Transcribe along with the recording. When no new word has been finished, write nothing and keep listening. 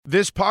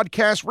This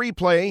podcast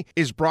replay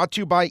is brought to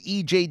you by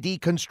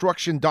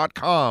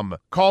EJDconstruction.com.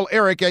 Call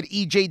Eric at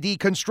EJD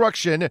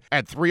Construction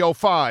at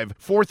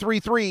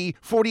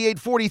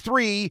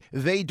 305-433-4843.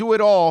 They do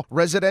it all,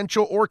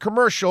 residential or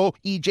commercial.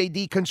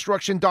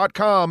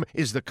 EJDconstruction.com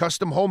is the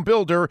custom home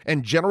builder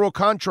and general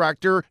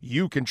contractor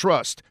you can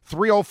trust.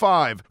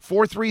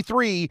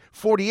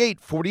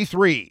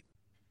 305-433-4843.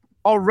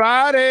 All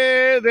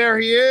righty, there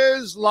he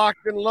is,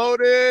 locked and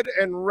loaded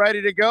and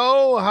ready to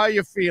go. How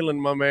you feeling,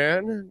 my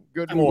man?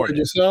 Good morning.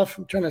 Yourself?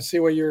 I'm trying to see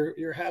what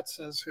your hat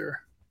says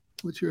here.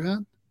 What's your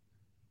hat?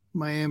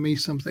 Miami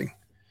something.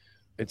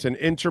 It's an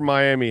Inter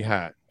Miami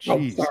hat.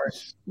 Jeez. Oh, sorry.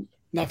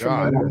 Not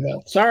from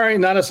Miami. Sorry,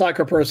 not a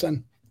soccer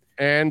person.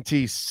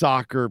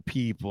 Anti-soccer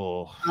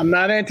people. I'm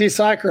not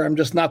anti-soccer. I'm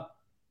just not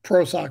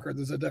pro-soccer.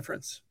 There's a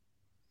difference.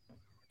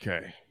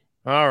 Okay.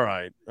 All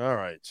right.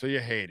 So you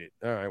hate it.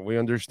 All right. We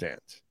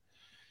understand.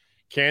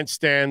 Can't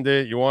stand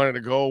it. You want it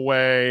to go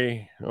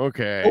away.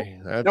 Okay.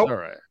 That's all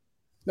right.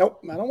 Nope.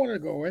 I don't want it to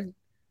go away.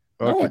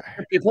 Okay.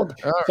 No,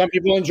 some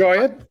people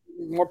enjoy it.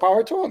 More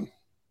power to them.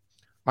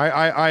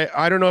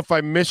 I don't know if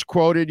I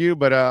misquoted you,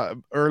 but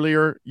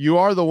earlier, you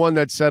are the one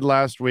that said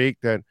last week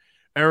that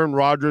Aaron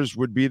Rodgers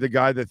would be the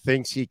guy that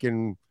thinks he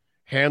can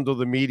handle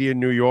the media in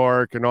New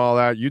York and all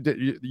that.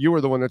 You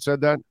were the one that said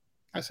that?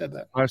 I said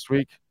that. Last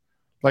week?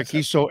 Like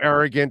he's so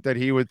arrogant that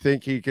he would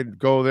think he could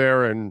go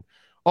there and,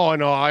 oh,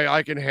 no,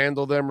 I can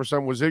handle them or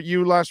something. Was it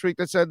you last week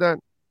that said that?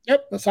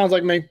 Yep, that sounds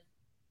like me.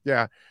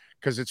 Yeah,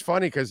 because it's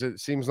funny because it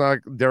seems like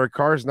Derek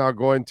Carr is now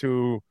going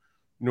to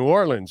New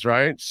Orleans,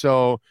 right?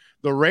 So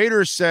the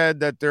Raiders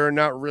said that they're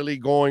not really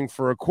going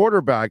for a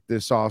quarterback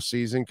this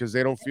offseason because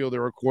they don't feel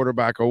they're a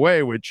quarterback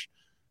away, which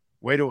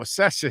way to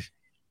assess it.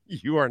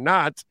 You are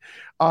not.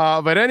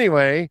 But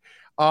anyway,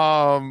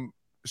 so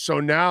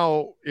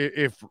now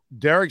if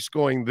Derek's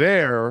going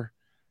there,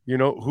 you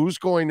know, who's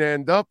going to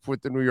end up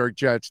with the New York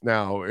Jets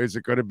now? Is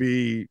it going to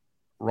be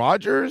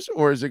Rodgers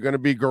or is it going to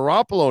be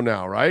Garoppolo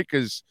now, right?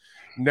 Because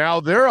now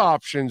their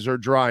options are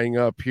drying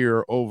up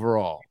here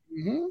overall.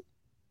 Mm-hmm.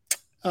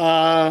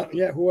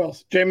 Yeah, who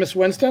else? Jameis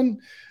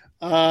Winston.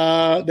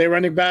 They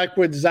running back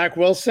with Zach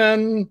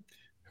Wilson.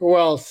 Who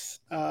else?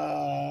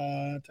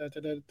 That's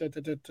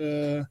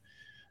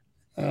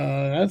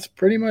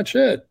pretty much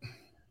it.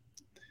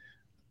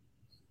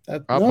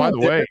 By the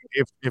way,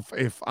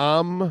 if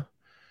I'm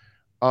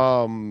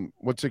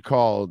what's it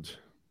called?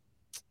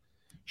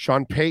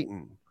 Sean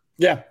Payton.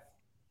 Yeah.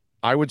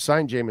 I would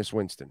sign Jameis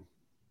Winston.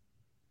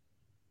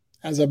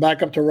 As a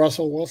backup to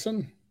Russell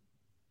Wilson?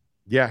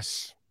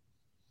 Yes.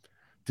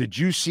 Did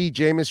you see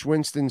Jameis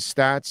Winston's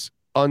stats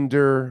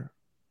under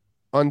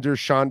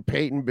Sean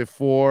Payton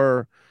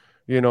before,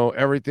 you know,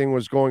 everything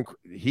was going?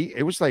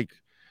 It was like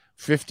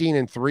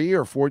 15-3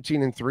 or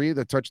 14-3,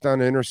 the touchdown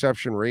to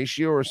interception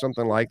ratio or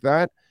something like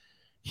that.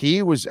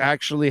 He was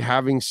actually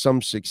having some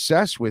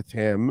success with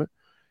him.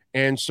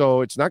 And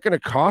so it's not going to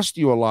cost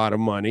you a lot of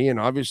money. And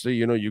obviously,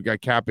 you know, you got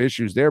cap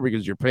issues there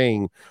because you're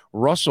paying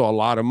Russell a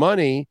lot of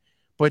money.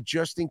 But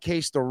just in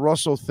case the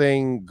Russell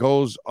thing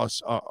goes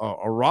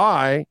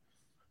awry,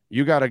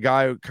 you got a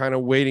guy kind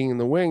of waiting in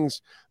the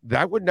wings.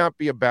 That would not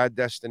be a bad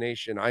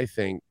destination, I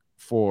think,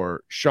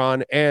 for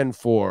Sean and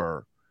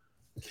for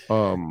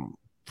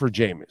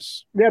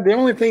Jameis. Yeah, the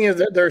only thing is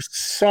that there's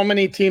so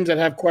many teams that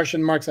have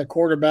question marks at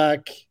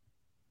quarterback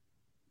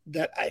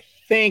that I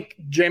think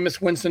Jameis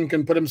Winston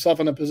can put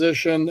himself in a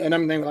position, and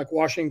I'm thinking like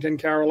Washington,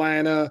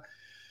 Carolina,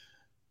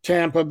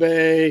 Tampa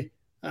Bay,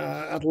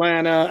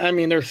 Atlanta. I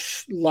mean,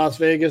 there's Las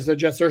Vegas, the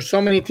Jets. There's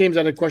so many teams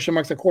that have question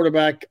marks at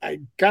quarterback. I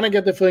kind of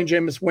get the feeling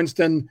Jameis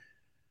Winston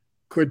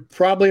could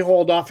probably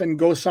hold off and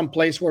go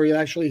someplace where you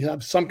actually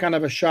have some kind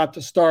of a shot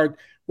to start,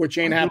 which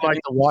ain't happening. Like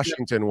the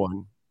Washington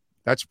one.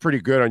 That's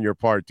pretty good on your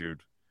part,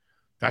 dude.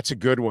 That's a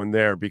good one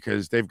there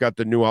because they've got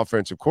the new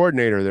offensive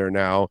coordinator there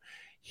now.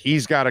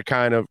 He's got to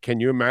kind of, can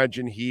you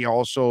imagine he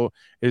also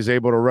is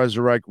able to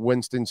resurrect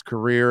Winston's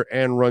career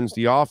and runs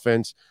the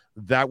offense?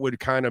 That would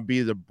kind of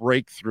be the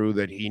breakthrough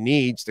that he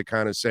needs to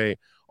kind of say,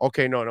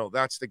 okay, no,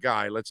 that's the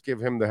guy. Let's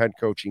give him the head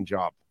coaching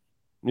job.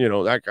 You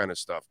know, that kind of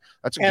stuff.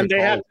 That's a and good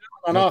they call. have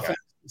talent on offense.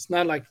 It's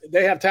not like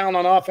they have talent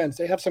on offense.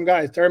 They have some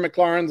guys. Terry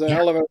McLaurin's a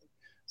hell of a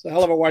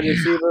wide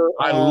receiver.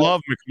 I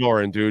love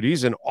McLaurin, dude.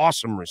 He's an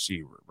awesome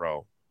receiver,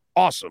 bro.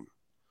 Awesome.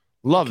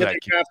 Love that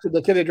kid.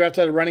 The kid they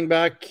drafted a running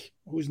back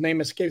whose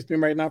name escapes me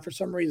right now for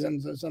some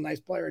reason. Is a nice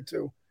player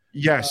too.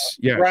 Yes.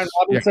 Brian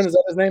Robinson, is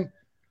that his name?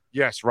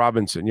 Yes,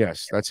 Robinson.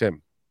 Yes, that's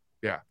him.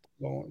 Yeah.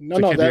 Well,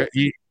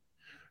 he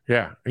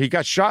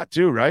got shot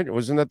too, right?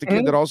 Wasn't that the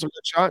kid that also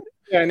got shot?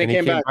 Yeah, and he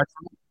came back.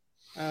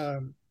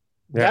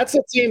 That's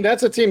a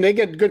team. They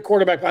get good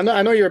quarterback. I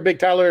know you're a big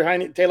Taylor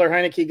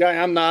Heineke guy.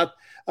 I'm not.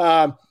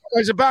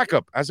 As a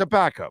backup.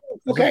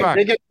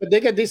 Okay, they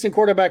get decent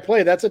quarterback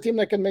play. That's a team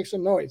that can make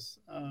some noise.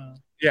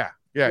 Yeah.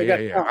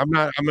 I'm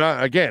not.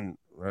 Again,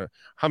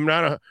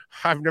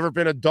 I've never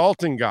been a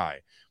Dalton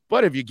guy,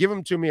 but if you give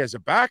him to me as a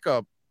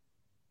backup,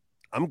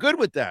 I'm good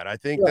with that. I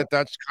think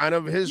that's kind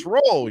of his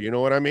role. You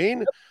know what I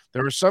mean?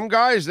 There are some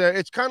guys that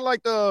it's kind of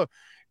like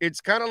it's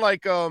kind of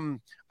like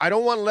I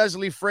don't want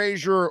Leslie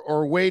Frazier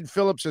or Wade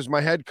Phillips as my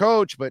head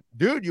coach, but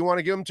dude, you want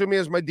to give them to me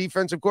as my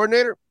defensive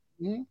coordinator?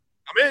 Mm-hmm.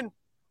 I'm in.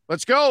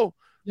 Let's go.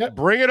 Yep.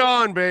 Bring it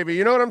on, baby.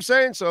 You know what I'm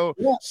saying? So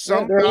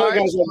some there are a lot of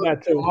guys guys like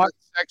that too. A lot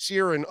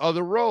sexier in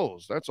other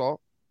roles. That's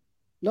all.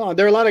 No,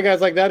 there are a lot of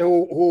guys like that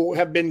who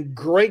have been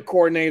great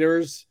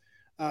coordinators.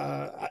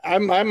 I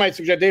might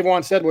suggest Dave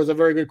Wannstedt was a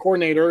very good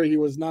coordinator. He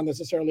was not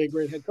necessarily a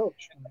great head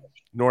coach.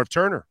 Norv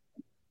Turner.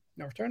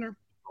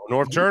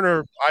 Norv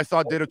Turner, I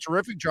thought, did a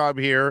terrific job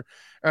here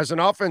as an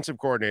offensive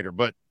coordinator,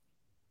 but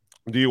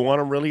do you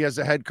want him really as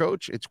a head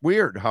coach? It's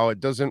weird how it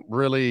doesn't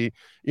really,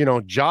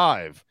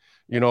 jive,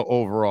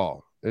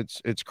 overall.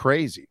 It's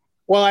crazy.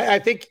 Well, I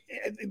think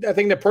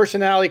the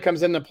personality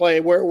comes into play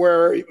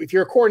where if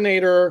you're a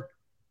coordinator,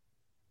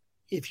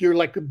 if you're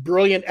like a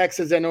brilliant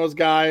X's and O's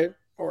guy,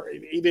 or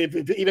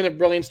even if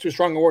brilliant's too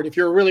strong a word, if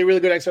you're a really, really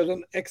good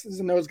X's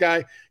and O's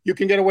guy, you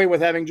can get away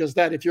with having just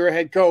that. If you're a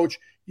head coach,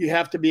 you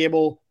have to be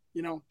able,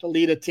 to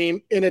lead a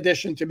team in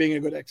addition to being a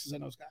good X's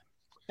and O's guy.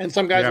 And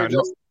some guys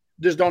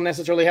just don't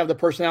necessarily have the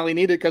personality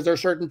needed because there are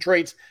certain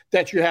traits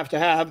that you have to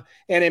have,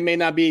 and it may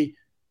not be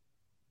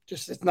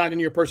it's not in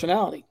your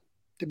personality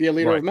to be a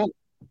leader of men.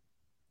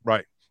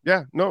 Right.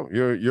 Yeah. No,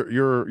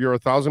 you're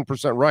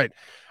 1,000% right.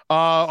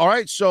 All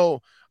right.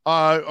 So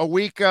a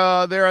week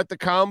there at the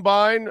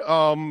combine,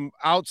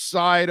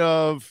 outside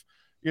of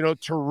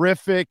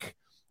terrific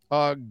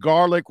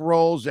garlic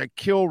rolls at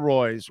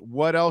Kilroy's,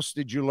 what else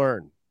did you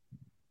learn?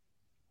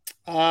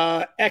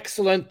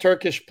 Excellent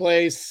Turkish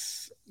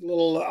place, a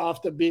little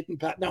off the beaten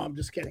path. No, I'm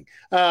just kidding.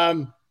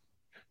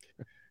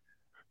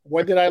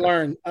 What did I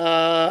learn?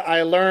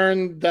 I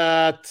learned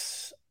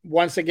that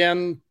once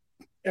again,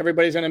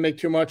 everybody's going to make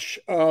too much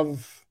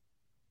of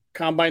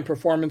combine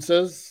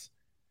performances.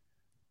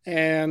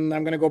 And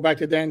I'm going to go back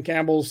to Dan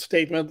Campbell's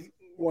statement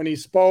when he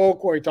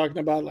spoke, where he talking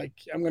about, like,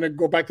 I'm going to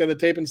go back to the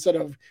tape instead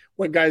of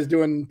what guys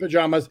do in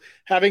pajamas.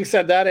 Having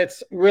said that,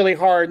 it's really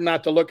hard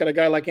not to look at a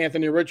guy like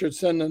Anthony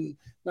Richardson and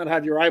not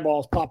have your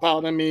eyeballs pop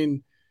out. I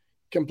mean,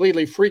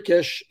 completely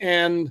freakish.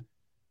 And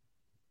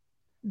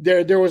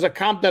there was a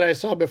comp that I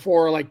saw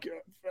before, like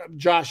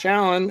Josh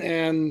Allen,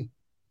 and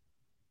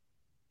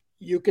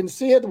you can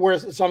see it where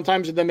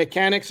sometimes the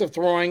mechanics of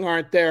throwing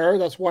aren't there.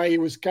 That's why he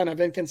was kind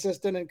of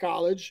inconsistent in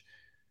college.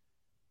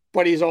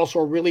 But he's also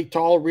really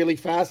tall, really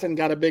fast, and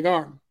got a big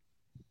arm.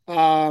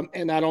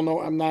 And I don't know,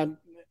 I'm not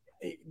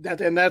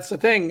that, and that's the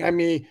thing. I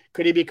mean,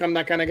 could he become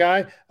that kind of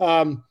guy?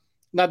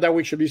 Not that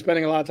we should be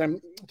spending a lot of time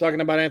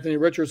talking about Anthony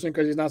Richardson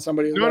because he's not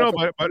somebody.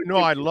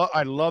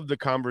 I love the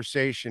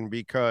conversation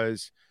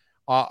because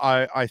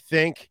I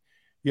think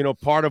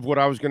part of what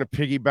I was going to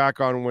piggyback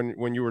on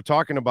when you were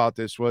talking about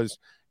this was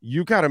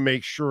you got to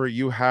make sure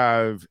you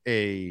have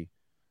a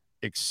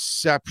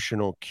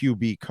exceptional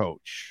QB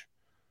coach.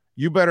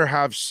 You better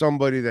have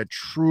somebody that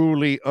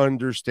truly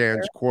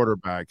understands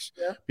quarterbacks,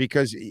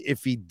 because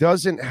if he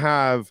doesn't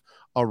have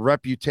a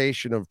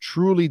reputation of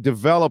truly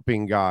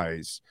developing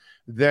guys,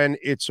 then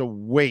it's a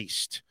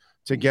waste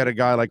to get a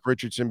guy like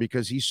Richardson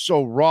because he's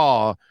so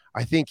raw.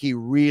 I think he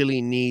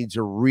really needs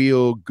a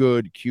real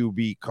good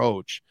QB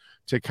coach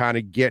to kind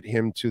of get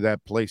him to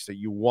that place that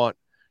you want,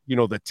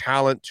 the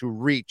talent to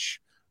reach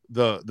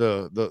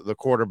the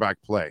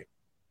quarterback play.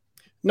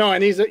 No,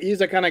 and he's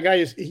the kind of guy,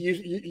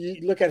 you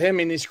look at him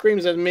and he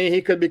screams at me,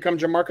 he could become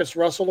Jamarcus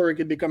Russell or he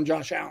could become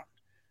Josh Allen.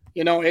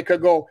 It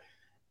could go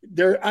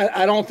there.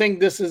 I don't think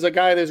this is a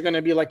guy that's going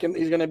to be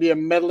he's going to be a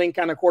meddling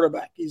kind of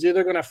quarterback. He's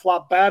either going to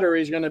flop bad or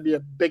he's going to be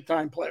a big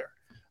time player.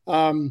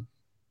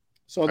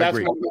 So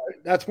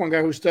that's one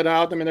guy who stood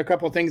out. I mean, a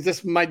couple of things.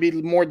 This might be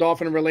more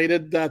Dolphin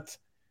related, that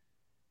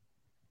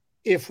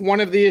if one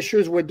of the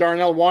issues with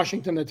Darnell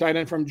Washington, the tight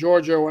end from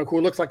Georgia,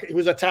 who looks like he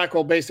was a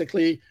tackle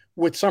basically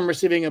with some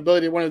receiving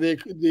ability, one of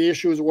the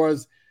issues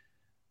was,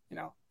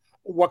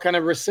 what kind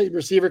of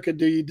receiver could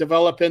you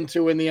develop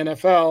into in the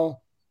NFL?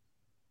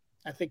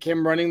 I think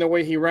him running the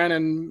way he ran,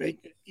 and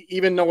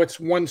even though it's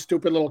one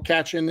stupid little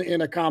catch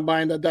in a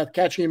combine, that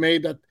catch he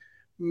made that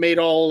made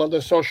all of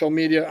the social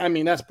media, I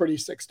mean, that's pretty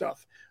sick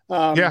stuff.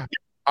 Yeah,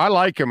 I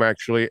like him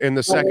actually in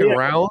the second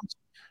round.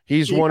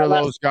 He's one of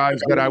those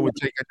guys that I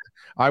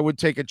would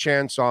take a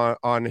chance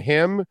on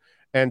him.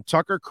 And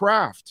Tucker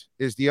Kraft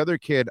is the other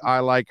kid I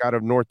like out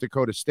of North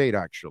Dakota State,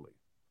 actually.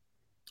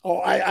 Oh,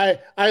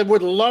 I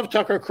would love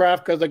Tucker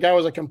Kraft because the guy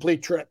was a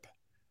complete trip.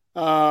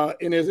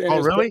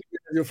 Really?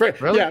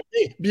 Yeah,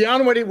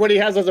 beyond what he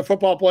has as a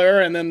football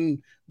player, and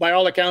then by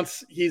all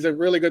accounts, he's a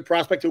really good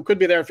prospect who could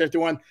be there at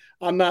 51.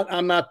 I'm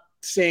not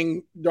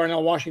seeing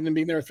Darnell Washington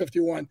being there at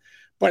 51,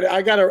 but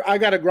I got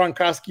a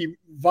Gronkowski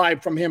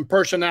vibe from him,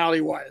 personality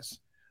wise.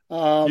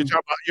 You're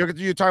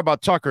talking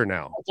about Tucker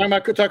now. I'm talking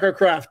about Tucker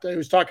Kraft. He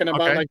was talking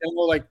about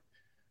like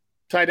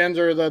tight ends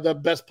are the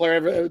best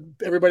player.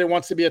 Everybody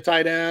wants to be a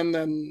tight end,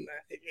 and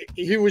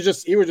he was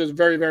just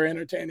very, very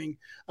entertaining.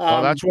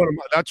 That's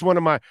one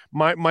of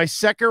my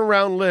second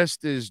round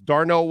list is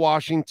Darnell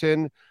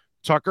Washington,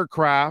 Tucker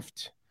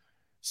Kraft,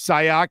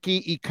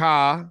 Sayaki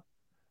Ika,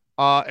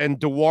 and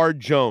Dewar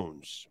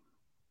Jones.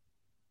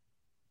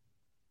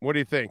 What do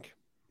you think?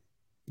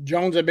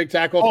 Jones, a big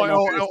tackle Oh, from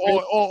oh, Ohio oh, State.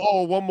 oh, oh,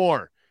 oh, one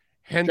more.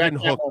 Jack Hendon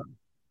Hooker. Campbell.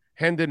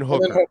 Hendon And then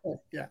Hooker.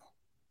 Hooker. Yeah.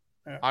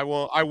 Yeah.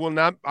 I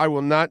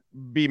will not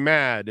be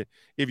mad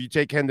if you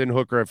take Hendon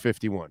Hooker at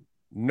 51.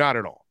 Not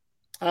at all.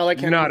 I like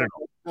Hendon Not at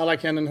Hooker. I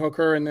like Hendon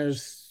Hooker, and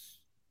there's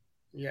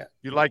You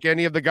like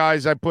any of the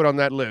guys I put on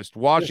that list?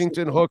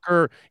 Washington,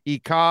 Hooker,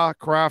 Ika,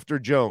 Kraft, or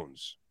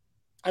Jones?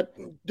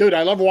 Dude,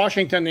 I love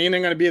Washington. He ain't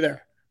going to be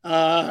there.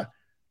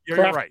 You're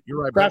right.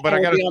 You're right. But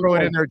I got to throw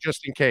it in there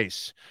just in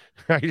case.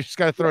 I just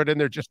got to throw it in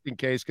there just in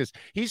case because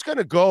he's going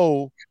to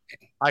go,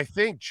 I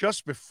think,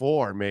 just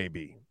before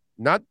maybe.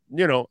 Not,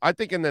 I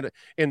think in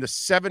the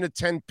 7 to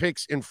 10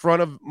 picks in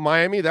front of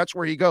Miami, that's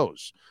where he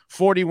goes.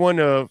 41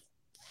 to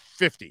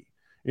 50.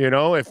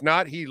 If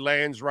not, he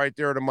lands right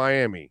there to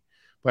Miami.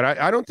 But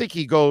I don't think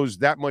he goes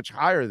that much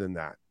higher than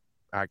that,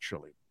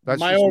 actually. That's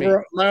my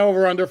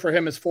over-under for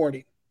him is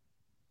 40.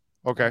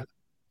 Okay.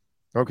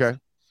 Okay.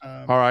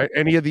 All right.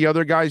 Any of the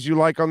other guys you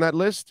like on that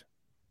list?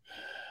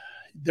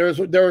 There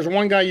was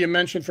one guy you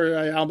mentioned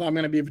I'm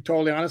going to be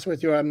totally honest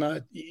with you. I'm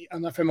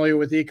not familiar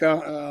with Ika.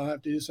 I'll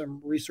have to do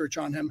some research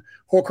on him.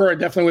 Hooker, I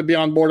definitely would be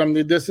on board. I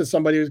mean, this is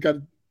somebody who's got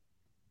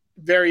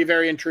very,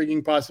 very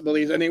intriguing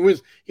possibilities. And he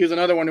was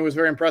another one who was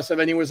very impressive.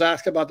 And he was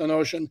asked about the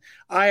notion.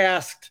 I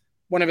asked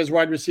one of his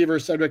wide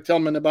receivers, Cedric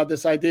Tillman, about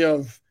this idea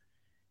of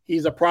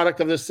he's a product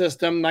of this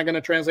system, not going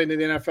to translate to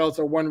the NFL. It's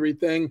a one-read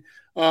thing.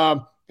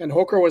 And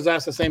Hooker was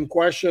asked the same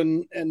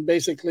question. And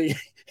basically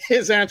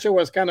his answer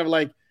was kind of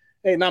like,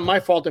 hey, not my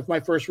fault if my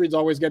first read's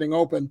always getting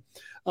open.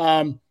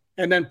 And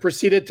then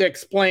proceeded to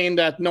explain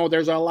that, no,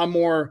 there's a lot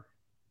more.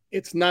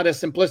 It's not a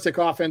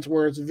simplistic offense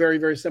where it's very,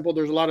 very simple.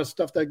 There's a lot of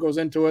stuff that goes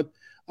into it.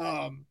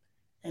 And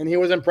he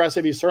was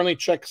impressive. He certainly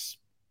checks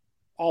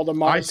all the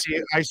marks.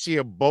 I see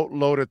a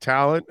boatload of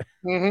talent.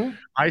 Mm-hmm.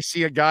 I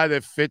see a guy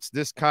that fits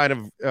this kind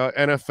of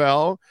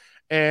NFL.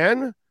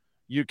 And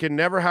you can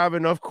never have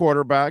enough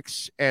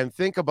quarterbacks. And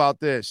think about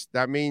this.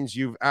 That means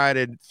you've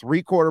added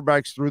 3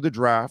 quarterbacks through the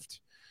draft.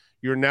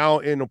 You're now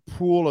in a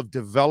pool of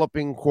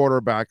developing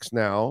quarterbacks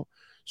now.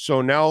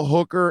 So now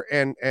Hooker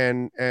and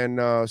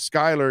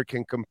Skyler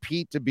can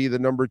compete to be the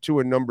number 2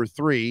 and number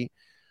 3.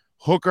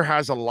 Hooker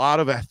has a lot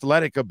of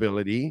athletic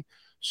ability.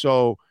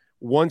 So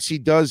once he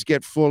does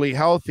get fully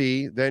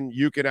healthy, then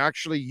you can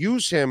actually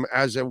use him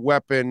as a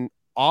weapon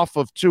off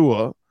of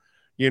Tua,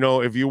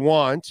 if you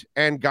want.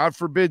 And God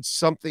forbid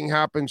something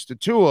happens to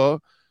Tua,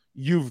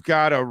 you've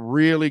got a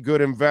really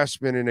good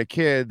investment in a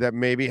kid that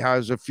maybe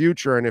has a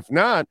future. And if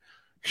not,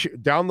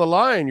 down the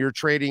line, you're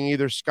trading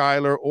either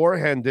Skyler or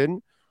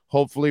Hendon,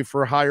 hopefully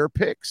for higher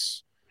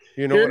picks.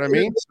 You know what I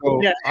mean?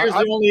 So yeah, here's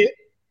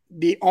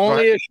the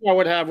only issue I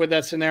would have with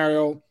that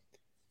scenario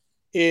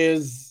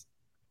is,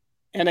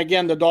 and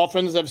again, the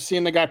Dolphins have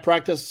seen the guy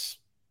practice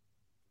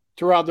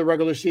throughout the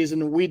regular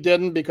season. We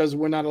didn't because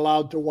we're not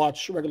allowed to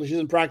watch regular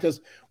season practice.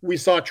 We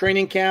saw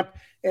training camp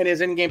and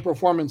his in-game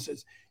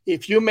performances.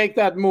 If you make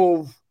that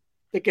move,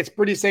 I think it's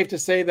pretty safe to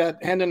say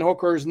that Hendon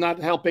Hooker is not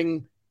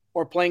helping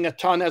or playing a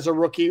ton as a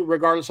rookie,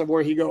 regardless of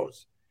where he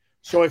goes.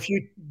 So if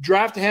you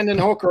draft Hendon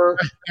Hooker,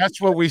 that's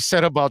what we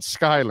said about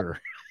Skyler.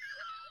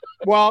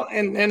 Well,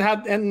 and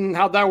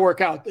how'd that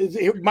work out?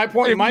 My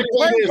point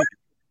is,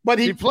 but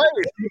he played.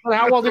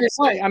 How well did he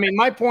play? I mean,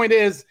 my point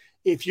is,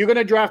 if you're going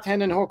to draft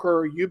Hendon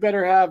Hooker, you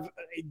better have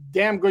a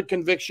damn good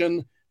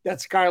conviction that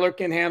Skyler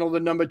can handle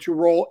the number 2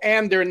 role,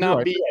 and there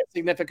not be a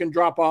significant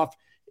drop off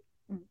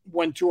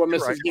when Tua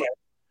misses game.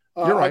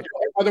 You're right.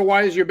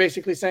 Otherwise, you're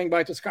basically saying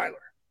bye to Skyler.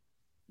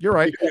 You're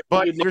right.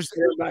 But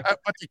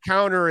the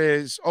counter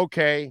is,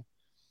 okay,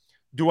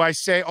 do I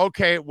say,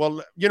 okay,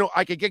 well,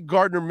 I could get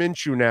Gardner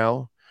Minshew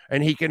now,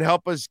 and he can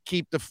help us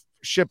keep the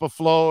ship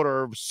afloat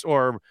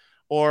or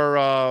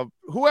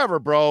whoever,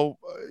 bro.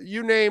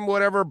 You name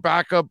whatever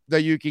backup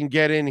that you can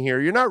get in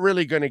here. You're not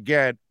really going to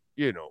get,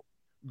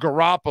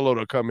 Garoppolo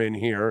to come in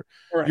here.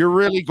 Right. You're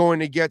really going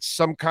to get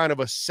some kind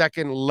of a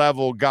second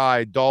level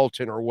guy,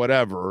 Dalton or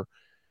whatever.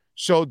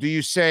 So do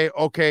you say,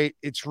 okay,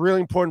 it's really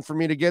important for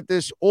me to get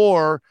this,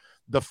 or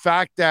the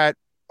fact that,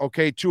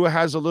 okay, Tua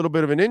has a little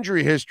bit of an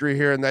injury history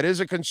here, and that is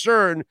a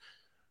concern.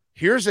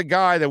 Here's a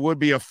guy that would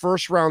be a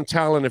first-round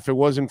talent if it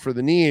wasn't for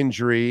the knee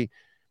injury.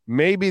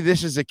 Maybe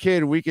this is a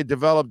kid we could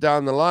develop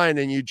down the line,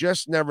 and you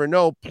just never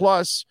know.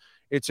 Plus,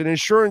 it's an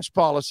insurance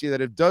policy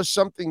that if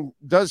something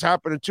does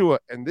happen to Tua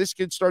and this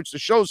kid starts to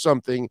show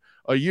something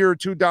a year or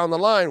 2 down the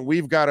line,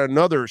 we've got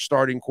another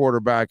starting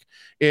quarterback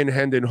in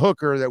Hendon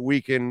Hooker that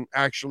we can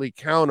actually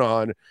count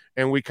on.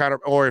 And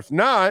or if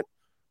not,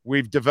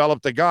 we've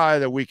developed a guy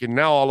that we can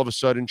now all of a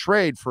sudden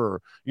trade for,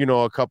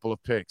 a couple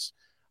of picks.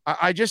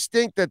 I just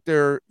think that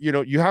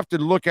you have to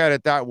look at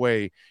it that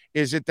way.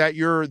 Is it that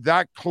you're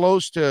that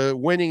close to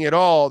winning it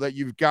all that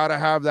you've got to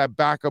have that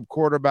backup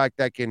quarterback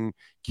that can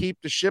keep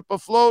the ship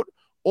afloat?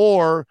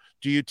 Or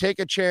do you take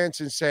a chance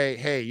and say,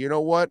 hey, you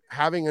know what?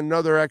 Having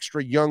another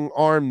extra young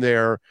arm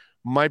there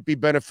might be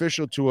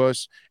beneficial to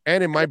us,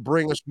 and it might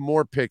bring us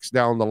more picks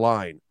down the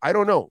line. I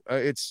don't know.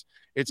 It's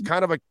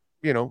kind of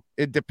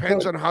it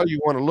depends on how you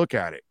want to look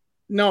at it.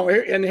 No,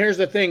 and here's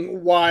the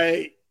thing.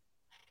 Why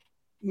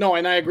No,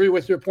 and I agree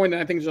with your point,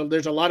 and I think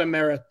there's a lot of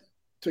merit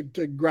to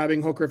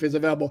grabbing Hooker if he's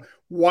available.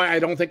 Why I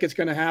don't think it's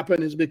going to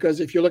happen is because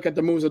if you look at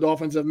the moves the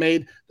Dolphins have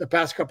made the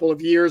past couple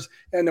of years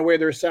and the way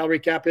their salary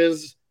cap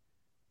is,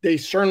 they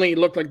certainly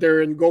look like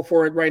they're in go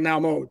for it right now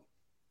mode.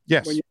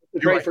 Yes. When you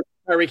trade for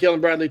Tyreek Hill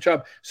and Bradley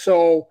Chubb.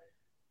 So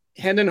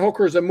Hendon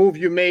Hooker is a move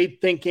you made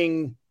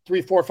thinking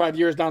 3, 4, 5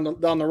 years down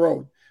the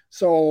road.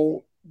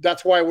 So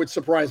that's why it would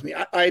surprise me.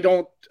 I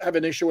don't have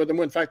an issue with him.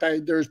 In fact,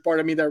 there's part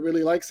of me that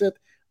really likes it.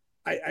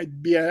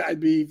 I'd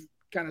be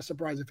kind of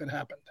surprised if it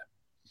happened.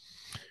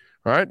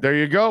 All right, there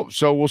you go.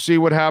 So we'll see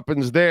what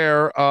happens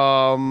there.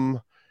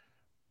 I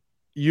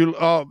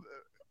got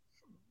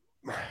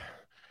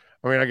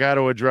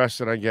to address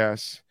it, I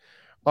guess.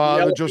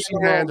 The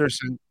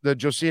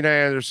Josina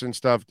Anderson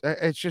stuff.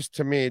 It's just,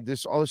 to me,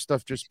 all this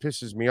stuff just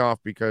pisses me off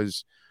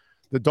because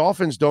the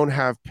Dolphins don't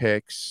have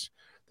picks.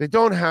 They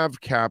don't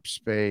have cap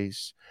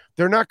space.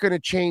 They're not going to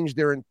change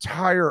their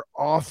entire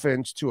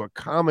offense to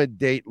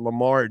accommodate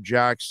Lamar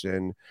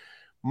Jackson.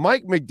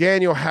 Mike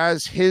McDaniel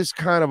has his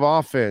kind of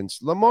offense.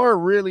 Lamar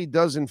really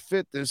doesn't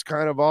fit this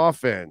kind of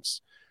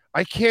offense.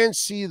 I can't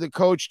see the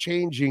coach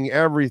changing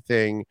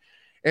everything.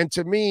 And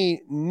to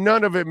me,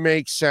 none of it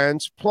makes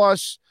sense.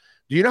 Plus,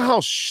 do you know how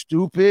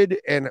stupid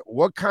and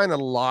what kind of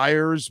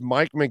liars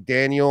Mike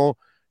McDaniel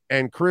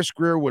and Chris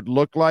Grier would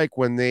look like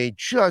when they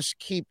just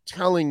keep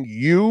telling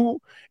you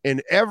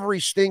in every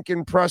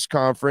stinking press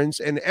conference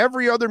and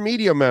every other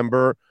media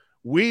member,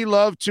 we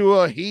love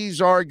Tua.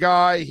 He's our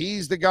guy.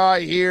 He's the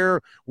guy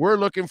here. We're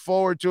looking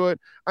forward to it.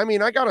 I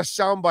mean, I got a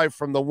soundbite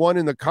from the one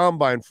in the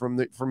combine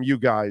from you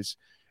guys,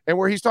 and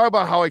where he's talking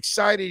about how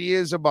excited he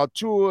is about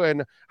Tua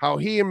and how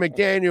he and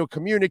McDaniel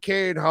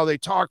communicate, how they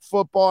talk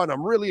football, and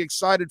I'm really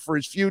excited for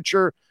his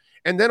future.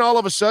 And then all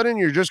of a sudden,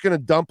 you're just going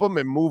to dump him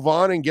and move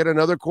on and get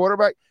another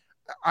quarterback.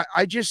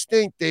 I just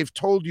think they've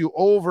told you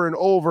over and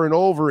over and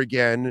over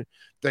again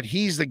that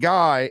he's the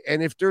guy.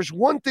 And if there's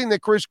one thing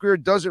that Chris Grier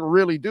doesn't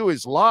really do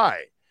is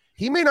lie.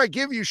 He may not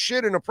give you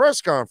shit in a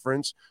press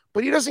conference,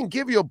 but he doesn't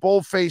give you a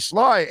bold-faced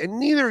lie. And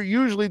neither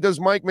usually does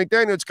Mike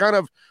McDaniel. It's kind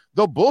of,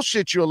 they'll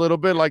bullshit you a little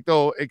bit, like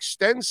they'll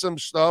extend some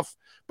stuff,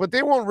 but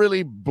they won't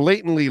really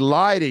blatantly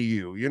lie to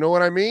you. You know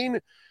what I mean?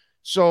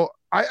 So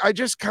I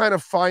just kind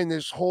of find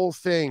this whole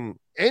thing,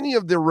 any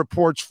of the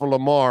reports for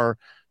Lamar,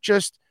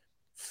 just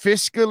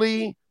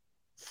fiscally,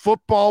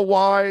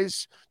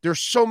 football-wise, there's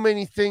so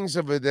many things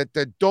of it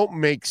that don't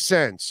make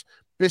sense,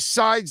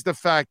 besides the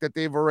fact that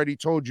they've already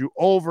told you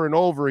over and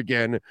over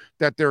again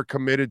that they're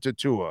committed to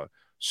Tua.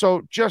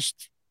 So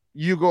just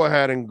you go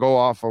ahead and go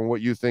off on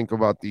what you think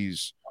about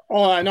these.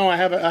 Oh, I know. I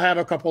have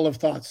a couple of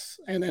thoughts.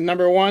 And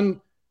number one,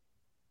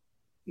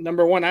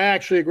 I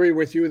actually agree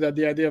with you that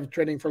the idea of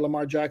trading for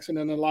Lamar Jackson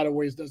in a lot of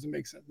ways doesn't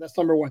make sense. That's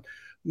number one.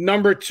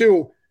 Number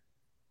two,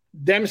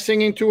 them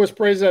singing Tua's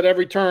praise at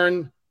every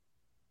turn,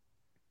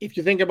 if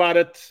you think about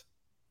it,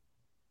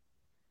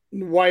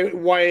 why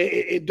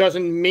it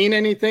doesn't mean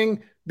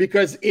anything,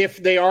 because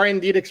if they are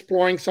indeed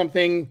exploring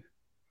something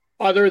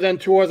other than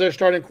Tua as their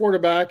starting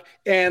quarterback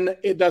and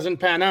it doesn't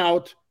pan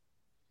out,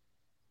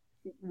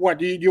 what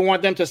do you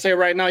want them to say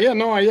right now? Yeah,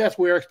 no, yes,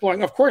 we are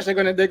exploring. Of course,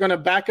 they're gonna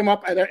back him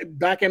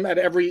at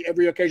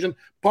every occasion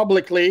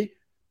publicly,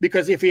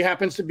 because if he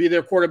happens to be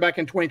their quarterback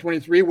in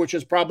 2023, which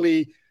is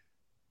probably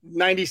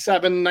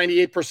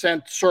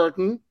 98%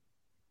 certain,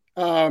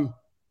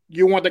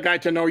 you want the guy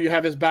to know you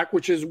have his back,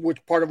 which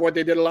part of what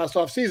they did last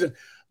offseason.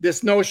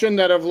 This notion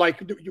that of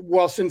like,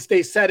 well, since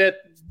they said it,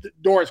 the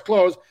door is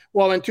closed.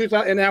 Well, in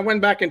 2000, and I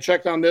went back and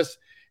checked on this,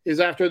 is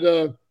after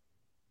the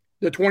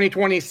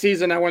 2020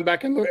 season, I went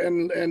back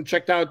and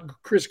checked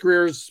out Chris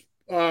Grier's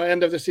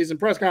end of the season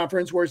press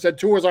conference where he said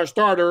Tua was our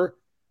starter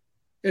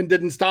and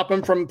didn't stop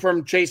him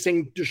from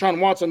chasing Deshaun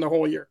Watson the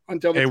whole year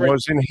until the trade.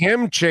 Wasn't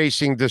him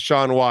chasing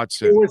Deshaun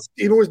Watson.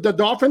 It was the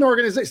Dolphin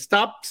organization.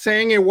 Stop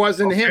saying it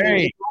wasn't him.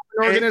 It was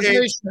the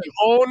organization. The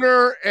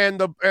owner and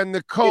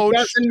the coach. It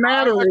doesn't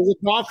matter. It was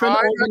a Dolphin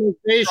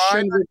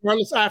organization,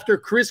 regardless, after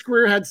Chris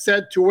Grier had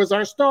said Tua was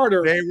our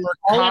starter. They were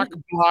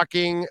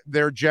cock-blocking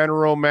their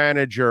general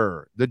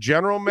manager. The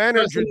general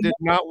manager did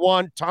not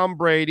want Tom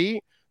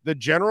Brady. The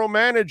general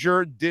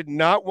manager did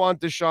not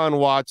want Deshaun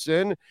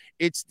Watson.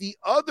 It's the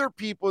other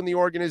people in the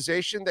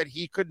organization that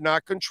he could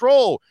not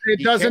control.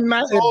 It doesn't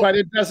matter, but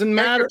it doesn't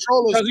matter. His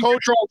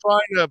coach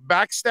trying to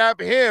backstab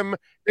him.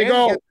 You're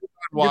going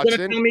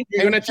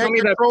to tell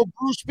me that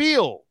Bruce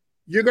Beal.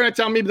 You're going to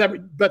tell me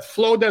that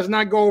Flo does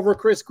not go over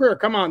Chris Grier.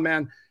 Come on,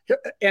 man.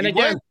 And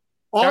again,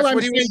 I'm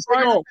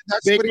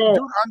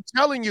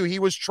telling you, he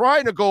was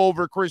trying to go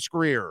over Chris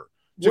Grier.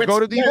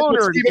 Go to the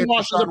owner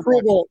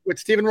with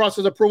Stephen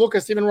Ross's approval,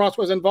 because Stephen Ross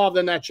was involved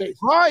in that chase.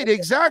 Right,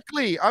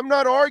 exactly. I'm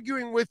not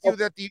arguing with you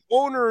that the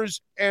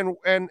owners and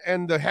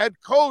the head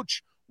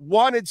coach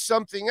wanted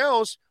something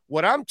else.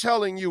 What I'm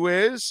telling you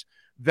is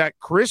that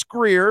Chris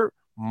Grier,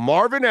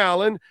 Marvin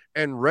Allen,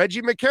 and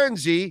Reggie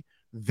McKenzie,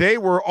 they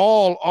were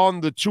all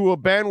on the Tua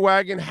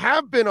bandwagon,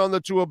 have been on the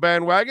Tua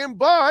bandwagon,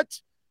 but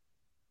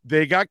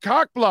they got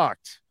cock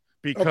blocked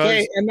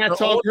because and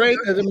that's all great.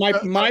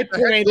 My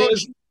point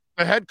is,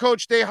 the head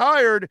coach they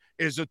hired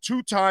is a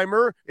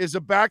two-timer, is a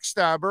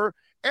backstabber,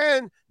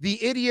 and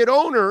the idiot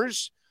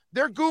owners,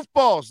 they're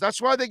goofballs.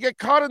 That's why they get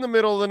caught in the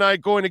middle of the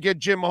night going to get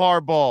Jim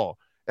Harbaugh.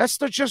 That's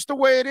just the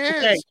way it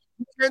is. Okay.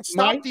 You can't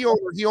stop the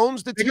owner. He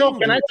owns the team.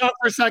 Can I talk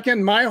for a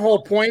second? My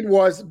whole point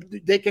was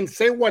they can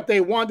say what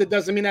they want. It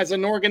doesn't mean as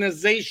an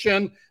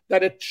organization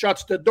that it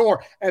shuts the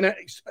door. And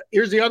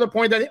here's the other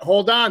point that,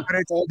 hold on. But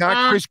it's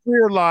not Chris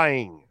Grier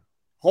lying.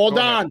 Hold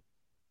on.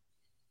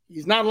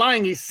 He's not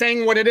lying. He's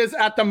saying what it is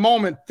at the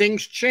moment.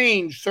 Things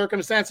change.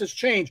 Circumstances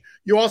change.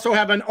 You also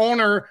have an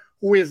owner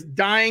who is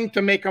dying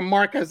to make a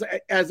mark as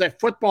a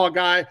football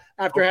guy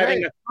after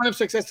having a ton of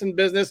success in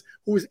business,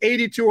 who's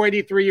 82 or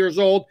 83 years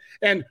old.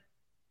 And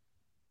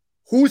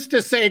who's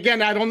to say,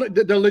 again, I don't know,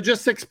 the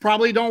logistics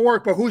probably don't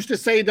work, but who's to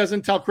say he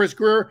doesn't tell Chris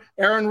Grier,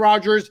 Aaron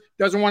Rodgers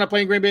doesn't want to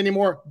play in Green Bay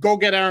anymore, go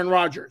get Aaron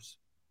Rodgers.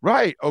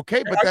 Right.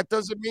 Okay. But that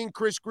doesn't mean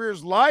Chris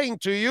Grier's lying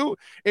to you.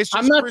 It's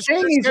just I'm not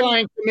saying he's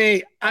lying to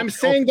me. I'm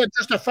saying that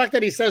just the fact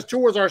that he says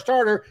Tua's our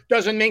starter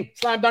doesn't mean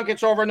slam dunk,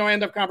 it's over, no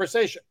end of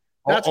conversation.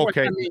 That's what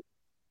I mean.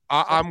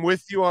 I'm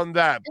with you on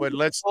that, but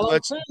let's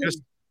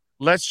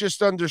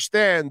just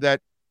understand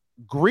that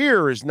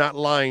Grier is not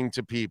lying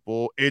to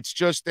people. It's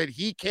just that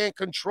he can't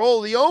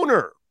control the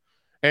owner.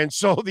 And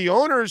so the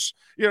owners,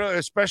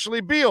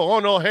 especially Beal, oh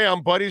no, hey,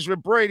 I'm buddies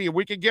with Brady.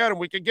 We could get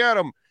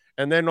him.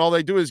 And then all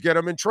they do is get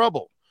him in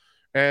trouble.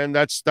 And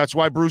that's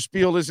why Bruce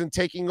Beal isn't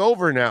taking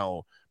over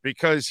now,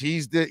 because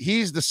he's the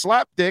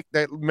slapdick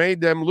that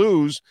made them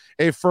lose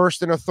a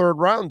first and a third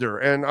rounder.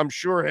 And I'm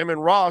sure him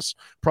and Ross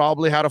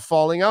probably had a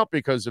falling out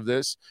because of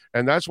this.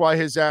 And that's why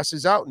his ass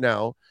is out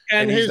now.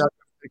 And he's not going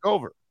to take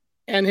over.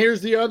 And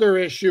here's the other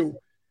issue.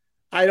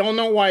 I don't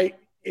know why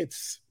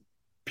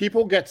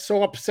people get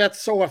so upset,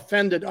 so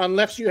offended,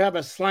 unless you have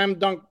a slam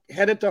dunk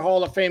headed to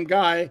Hall of Fame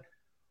guy.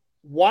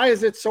 Why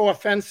is it so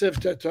offensive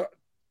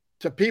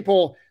to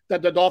people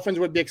that the Dolphins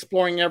would be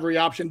exploring every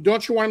option?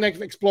 Don't you want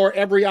to explore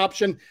every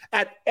option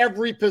at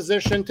every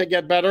position to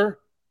get better?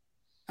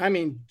 I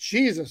mean,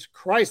 Jesus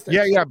Christ.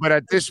 Yeah. But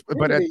at this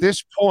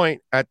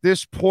point,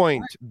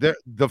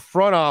 the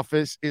front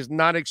office is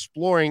not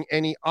exploring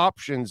any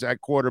options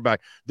at quarterback.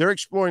 They're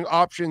exploring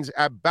options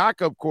at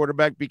backup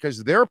quarterback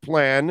because their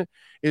plan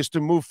is to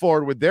move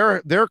forward with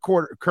their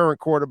current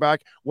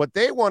quarterback. What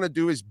they want to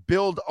do is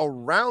build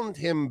around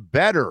him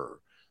better.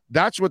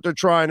 That's what they're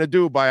trying to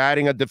do by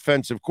adding a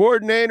defensive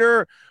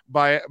coordinator,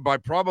 by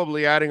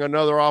probably adding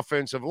another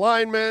offensive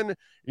lineman.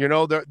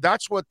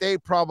 That's what they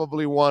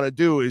probably want to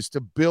do, is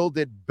to build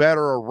it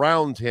better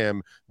around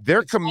him.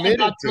 They're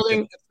committed to it.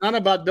 It's not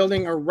about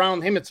building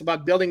around him. It's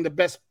about building the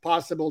best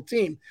possible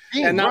team.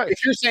 And now,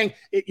 if you're saying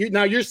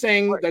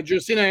that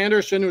Josina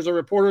Anderson, who's a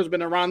reporter who's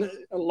been around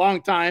a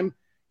long time,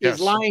 is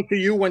lying to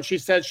you when she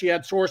said she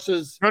had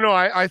sources. No,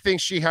 I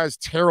think she has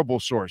terrible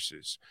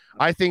sources.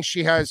 I think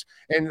she has,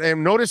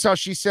 and notice how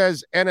she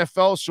says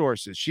NFL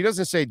sources. She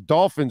doesn't say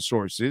Dolphin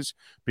sources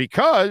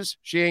because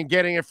she ain't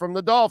getting it from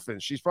the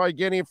Dolphins. She's probably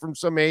getting it from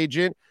some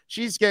agent.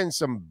 She's getting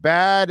some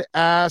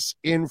bad-ass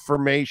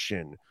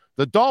information.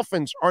 The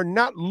Dolphins are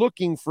not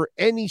looking for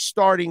any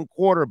starting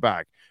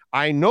quarterback.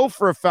 I know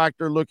for a fact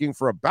they're looking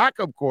for a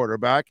backup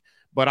quarterback,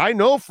 but I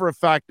know for a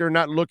fact they're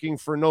not looking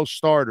for no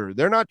starter.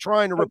 They're not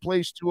trying to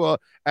replace Tua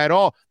at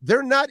all.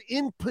 They're not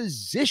in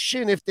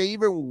position if they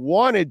even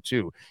wanted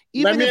to.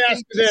 Even if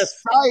they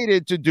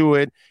decided to do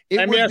it,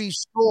 it would be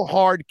so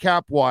hard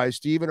cap-wise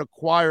to even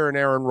acquire an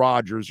Aaron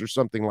Rodgers or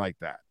something like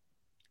that.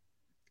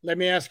 Let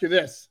me ask you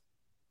this.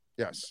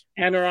 Yes.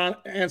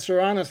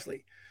 Answer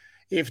honestly.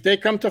 If they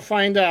come to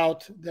find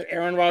out that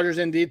Aaron Rodgers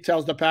indeed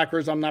tells the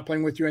Packers, I'm not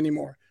playing with you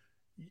anymore,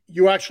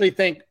 you actually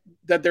think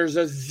that there's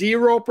a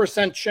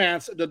 0%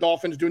 chance the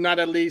Dolphins do not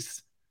at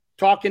least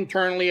talk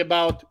internally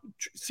about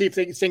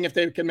seeing if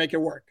they can make it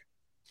work?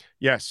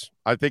 Yes,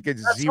 I think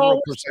it's 0%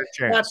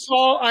 chance. That's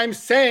all I'm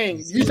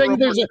saying. You think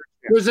there's a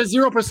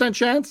 0%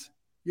 chance?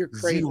 You're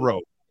crazy.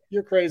 Zero.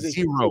 You're crazy.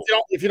 Zero.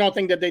 If you don't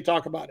think that they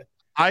talk about it.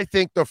 I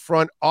think the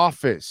front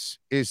office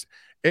is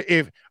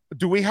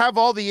do we have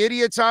all the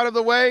idiots out of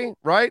the way,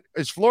 right?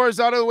 Is Flores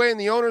out of the way and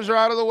the owners are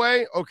out of the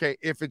way? Okay,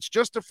 if it's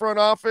just the front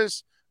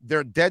office,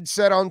 they're dead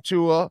set on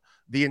Tua.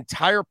 The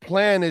entire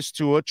plan is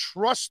Tua.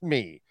 Trust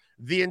me,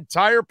 the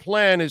entire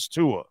plan is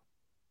Tua.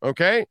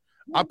 Okay?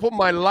 I put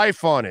my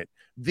life on it.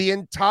 The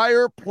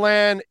entire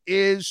plan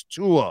is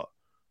Tua.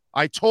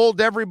 I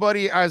told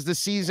everybody as the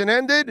season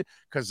ended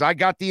because I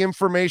got the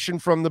information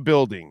from the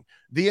building.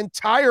 The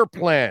entire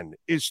plan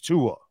is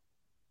Tua.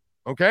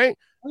 Okay?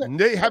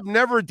 They have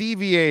never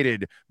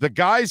deviated. The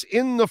guys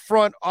in the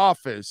front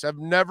office have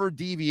never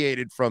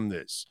deviated from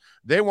this.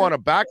 They want a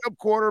backup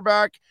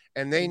quarterback,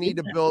 and they need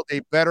to build a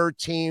better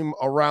team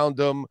around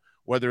them,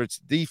 whether it's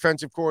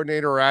defensive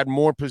coordinator or add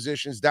more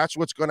positions. That's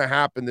what's going to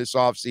happen this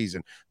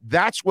offseason.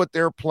 That's what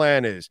their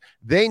plan is.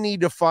 They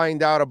need to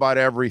find out about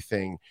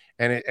everything,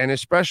 and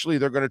especially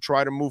they're going to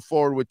try to move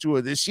forward with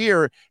Tua this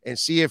year and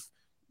see if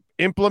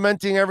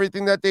implementing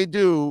everything that they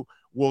do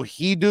Will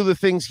he do the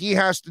things he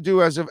has to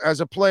do as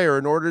a player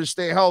in order to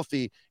stay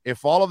healthy?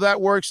 If all of that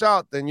works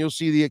out, then you'll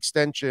see the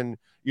extension,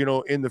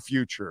 in the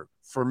future.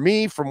 For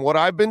me, from what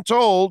I've been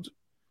told,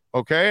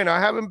 okay, and I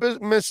haven't been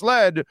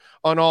misled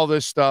on all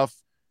this stuff,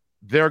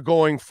 they're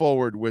going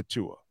forward with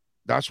Tua.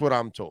 That's what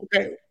I'm told.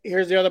 Okay,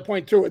 here's the other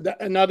point too.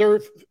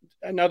 Another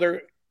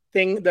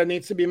thing that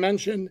needs to be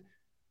mentioned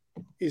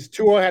is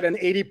Tua had an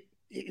 80,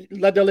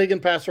 led the league in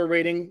passer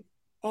rating.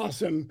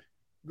 Awesome.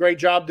 Great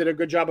job. Did a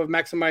good job of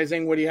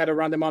maximizing what he had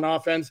around him on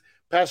offense.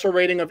 Passer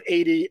rating of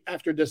 80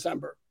 after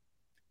December.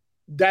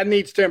 That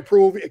needs to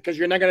improve, because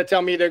you're not going to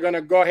tell me they're going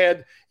to go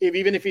ahead,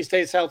 even if he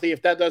stays healthy,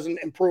 if that doesn't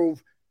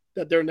improve,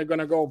 that they're going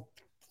to go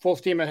full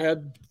steam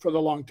ahead for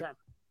the long term.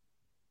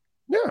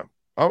 Yeah,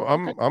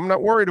 I'm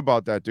not worried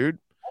about that, dude.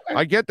 Okay.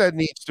 I get that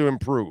needs to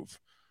improve.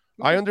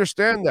 I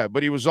understand that,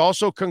 but he was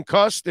also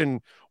concussed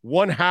in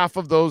one half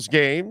of those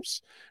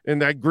games in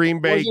that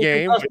Green Bay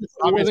game.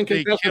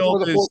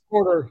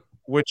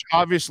 Which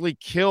obviously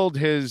killed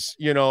his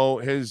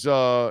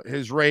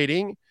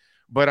rating.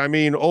 But I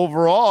mean,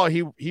 overall,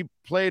 he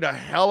played a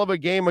hell of a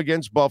game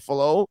against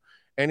Buffalo,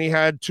 and he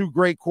had 2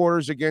 great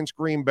quarters against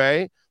Green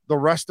Bay. The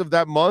rest of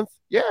that month,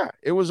 yeah,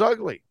 it was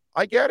ugly.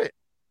 I get it.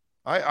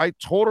 I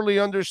totally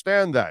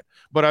understand that.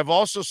 But I've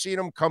also seen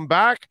him come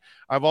back.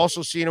 I've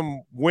also seen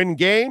him win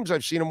games.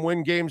 I've seen him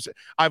win games.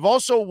 I've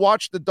also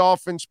watched the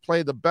Dolphins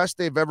play the best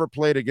they've ever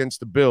played against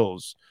the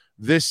Bills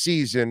this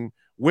season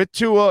with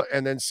Tua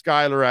and then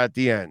Skyler at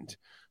the end.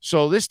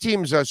 So this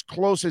team's as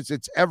close as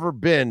it's ever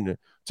been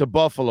to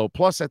Buffalo.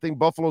 Plus, I think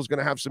Buffalo's going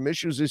to have some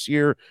issues this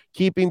year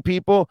keeping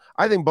people.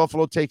 I think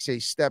Buffalo takes a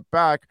step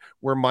back,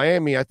 where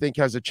Miami, I think,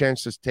 has a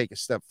chance to take a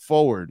step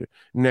forward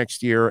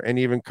next year and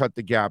even cut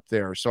the gap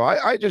there. So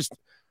I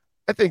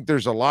think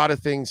there's a lot of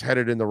things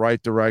headed in the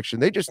right direction.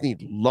 They just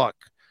need luck,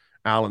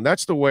 Alan.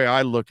 That's the way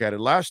I look at it.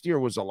 Last year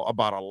was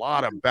about a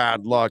lot of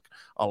bad luck,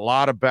 a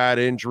lot of bad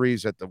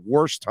injuries at the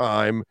worst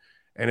time.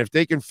 And if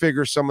they can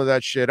figure some of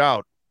that shit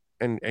out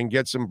and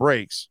get some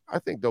breaks, I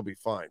think they'll be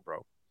fine,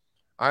 bro.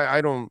 Well,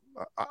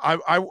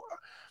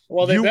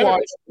 they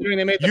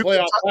made the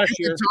playoffs last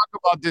year. You can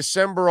talk about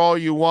December all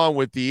you want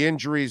with the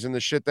injuries and the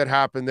shit that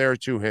happened there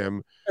to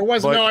him. It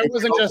wasn't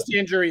just the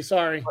injury.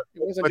 Sorry. It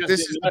wasn't just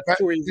this is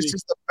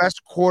the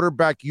best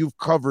quarterback you've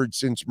covered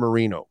since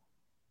Marino.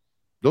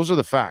 Those are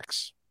the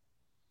facts.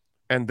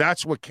 And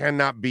that's what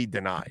cannot be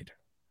denied.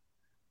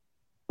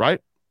 Right?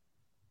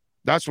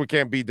 That's what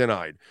can't be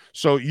denied.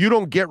 So you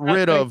don't get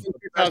rid of the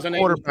best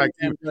quarterback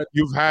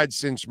you've had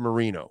since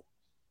Marino.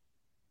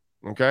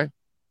 Okay?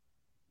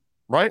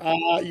 Right?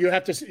 You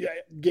have to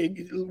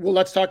well,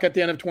 let's talk at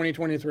the end of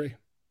 2023.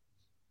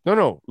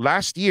 No.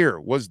 Last year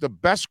was the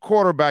best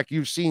quarterback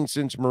you've seen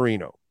since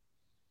Marino.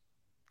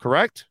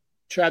 Correct?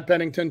 Chad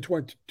Pennington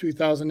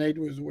 2008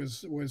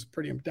 was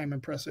pretty damn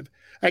impressive.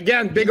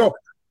 Again, Big O,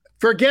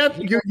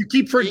 you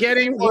keep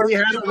forgetting what he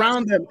had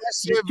around him.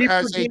 You keep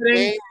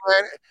forgetting.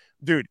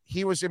 Dude,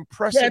 he was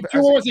impressive. Yeah,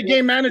 Tua was a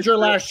game manager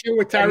last year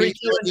with Tyreek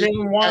Hill and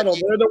Jalen Waddle.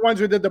 They're the ones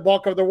who did the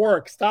bulk of the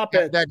work. Stop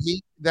it.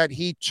 That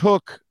he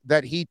took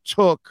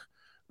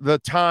the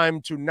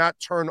time to not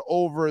turn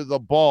over the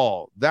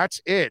ball. That's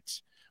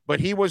it. But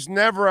he was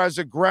never as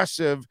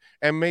aggressive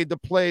and made the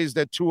plays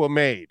that Tua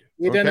made.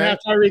 We didn't have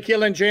Tyreek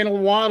Hill and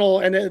Jalen Waddle.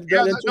 And in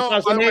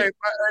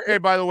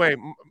 2008. By the way,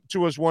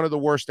 Tua's one of the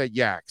worst at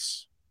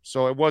yaks.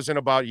 So it wasn't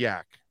about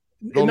yak.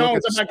 No,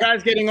 it's about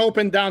guys getting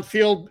open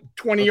downfield,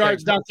 20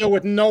 yards downfield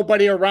with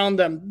nobody around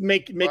them,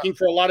 making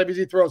for a lot of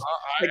easy throws.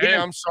 Again,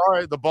 I'm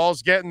sorry. The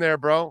ball's getting there,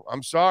 bro.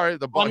 I'm sorry.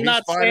 The ball. I'm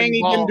not saying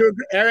he didn't do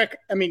Eric,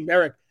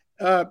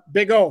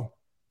 Big O.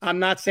 I'm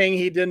not saying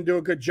he didn't do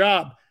a good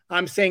job.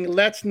 I'm saying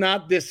let's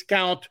not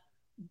discount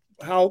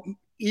how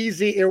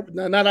easy I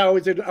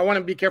want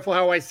to be careful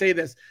how I say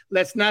this.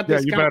 Let's not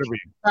discount the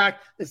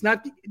impact. Let's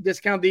not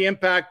discount the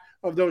impact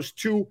of those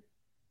 2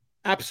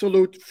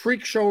 absolute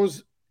freak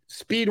shows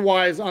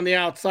speed-wise on the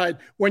outside.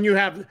 When you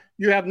have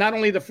not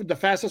only the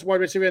fastest wide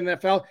receiver in the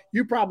NFL,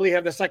 you probably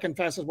have the second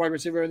fastest wide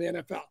receiver in the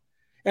NFL.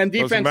 And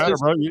defense doesn't matter,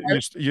 bro.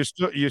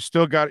 You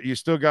still got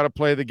to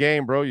play the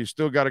game, bro. You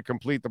still got to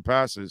complete the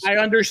passes. I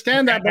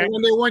understand that, but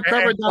when they weren't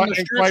covered down the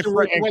stretch,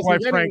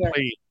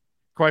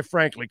 quite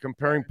frankly,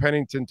 comparing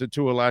Pennington to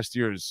Tua last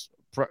year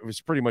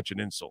was pretty much an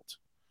insult.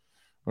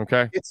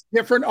 Okay, it's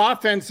different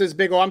offenses,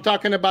 Big O. I'm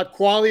talking about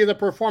quality of the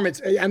performance.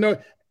 I know.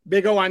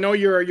 Big O, I know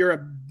you're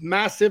a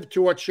massive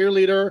Tua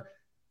cheerleader.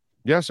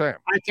 Yes, I am.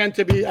 I tend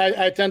to be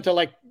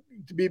like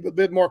to be a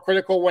bit more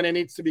critical when it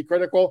needs to be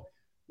critical.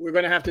 We're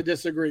going to have to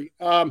disagree.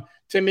 To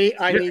me,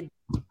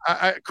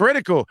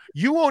 critical.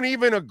 You won't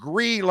even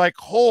agree like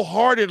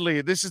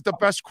wholeheartedly. This is the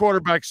best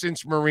quarterback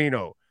since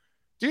Marino.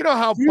 Do you know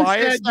how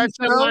biased that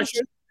sounds?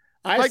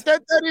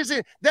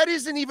 That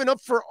isn't even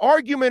up for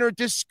argument or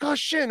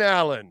discussion,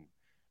 Alan.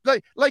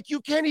 Like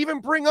you can't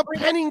even bring up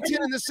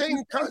Pennington in the same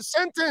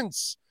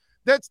sentence.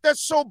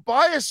 That's so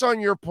biased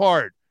on your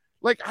part.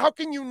 Like, how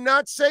can you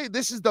not say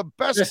this is the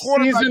best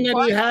quarterback season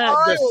that he had?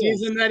 The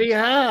season that he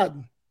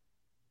had.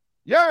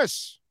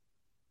 Yes.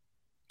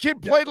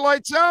 Kid played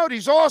lights out.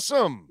 He's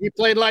awesome. He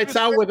played lights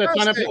out with a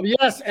ton of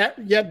yes,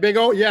 yeah, Big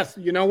O. Yes,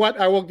 you know what?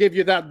 I will give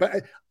you that.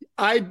 But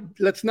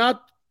let's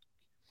not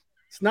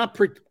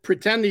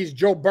pretend he's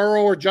Joe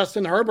Burrow or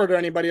Justin Herbert or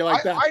anybody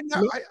like that.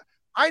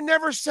 I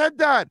never said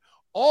that.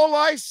 All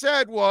I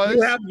said was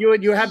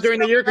you have during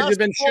the year because you've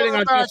been shitting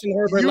on Justin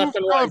Herbert left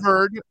and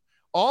right.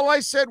 All I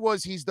said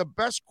was he's the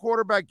best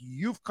quarterback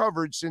you've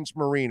covered since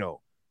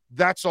Marino.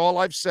 That's all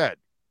I've said.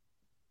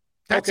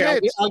 That's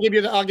it. I'll give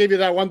you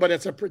that one, but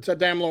it's a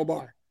damn low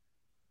bar.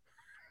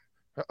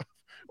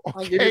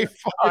 Okay,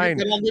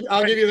 fine.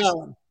 I'll give you that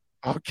one.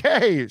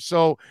 Okay,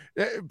 so,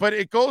 but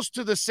it goes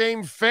to the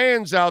same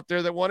fans out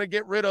there that want to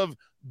get rid of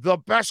the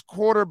best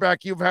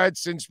quarterback you've had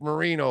since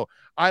Marino.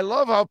 I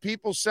love how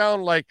people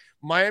sound like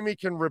Miami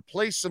can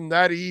replace him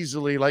that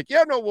easily. Like,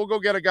 yeah, no, we'll go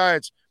get a guy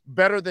that's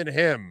better than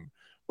him.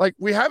 Like,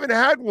 we haven't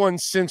had one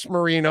since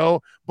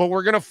Marino, but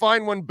we're going to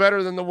find one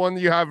better than the one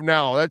you have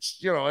now. That's,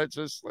 it's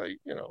just like,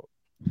 No,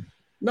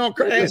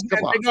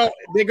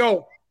 they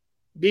go.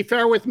 Be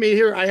fair with me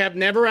here. I have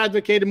never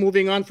advocated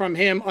moving on from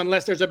him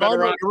unless there's a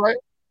better option.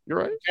 You're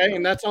right. Okay,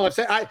 and that's all I've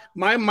said.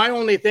 My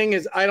only thing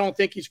is I don't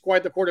think he's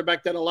quite the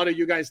quarterback that a lot of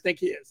you guys think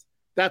he is.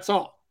 That's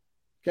all.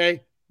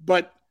 Okay,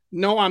 but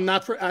no, I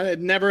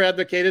never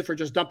advocated for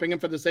just dumping him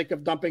for the sake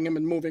of dumping him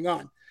and moving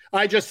on.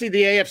 I just see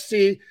the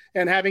AFC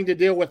and having to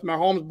deal with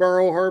Mahomes,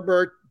 Burrow,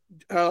 Herbert,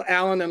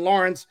 Allen, and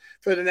Lawrence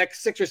for the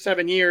next 6 or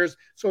 7 years.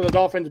 So the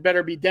Dolphins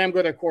better be damn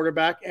good at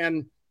quarterback.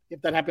 And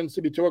if that happens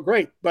to be Tua,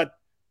 great. But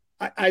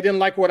I didn't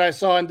like what I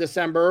saw in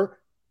December.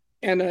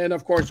 And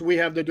of course, we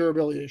have the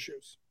durability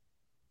issues.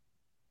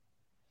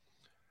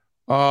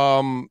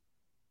 All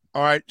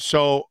right.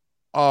 So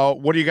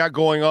what do you got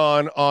going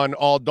on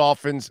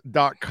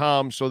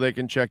alldolphins.com so they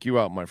can check you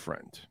out, my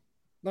friend?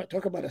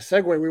 Talk about a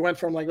segue. We went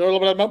from like a little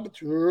bit of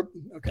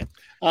okay.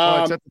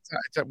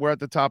 We're at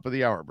the top of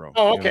the hour, bro.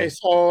 Oh, okay.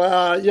 So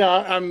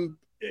I'm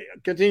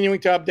continuing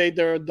to update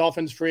their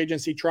Dolphins free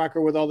agency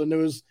tracker with all the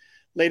news,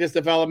 latest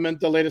development.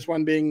 The latest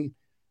one being,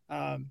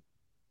 all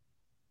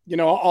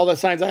the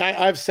signs.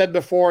 I've said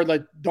before,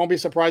 like, don't be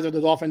surprised if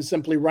the Dolphins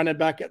simply run it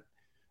back at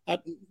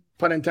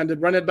pun intended,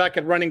 run it back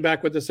at running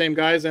back with the same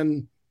guys.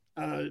 And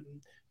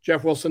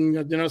Jeff Wilson,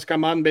 has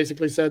come out and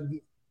basically said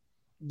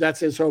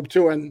that's his hope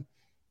too. And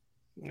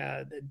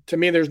to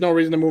me, there's no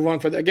reason to move on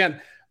for that.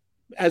 Again,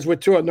 as with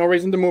Tua, no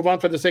reason to move on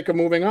for the sake of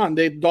moving on.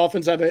 The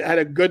Dolphins had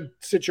a good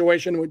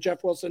situation with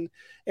Jeff Wilson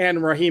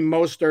and Raheem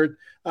Mostert.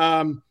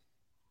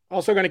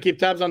 Also going to keep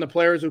tabs on the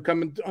players who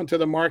come onto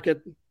the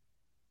market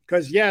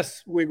because,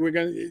 yes,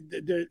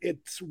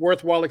 it's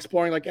worthwhile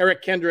exploring. Like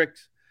Eric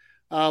Kendricks,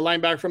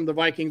 linebacker from the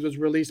Vikings, was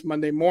released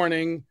Monday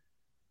morning.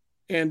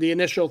 And the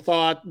initial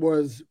thought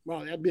was, well,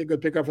 that'd be a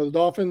good pickup for the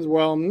Dolphins.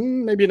 Well,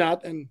 maybe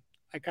not. And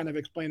I kind of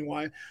explained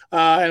why.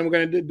 And we're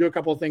going to do a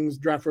couple of things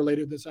draft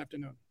related this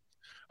afternoon.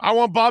 I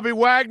want Bobby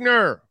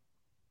Wagner.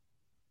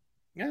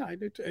 Yeah, I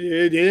do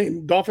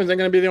too. Dolphins ain't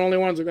going to be the only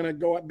ones who are going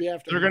to be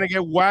after. They're going to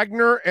get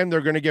Wagner and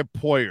they're going to get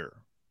Poyer.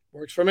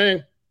 Works for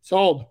me.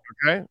 Sold.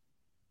 Okay.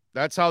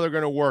 That's how they're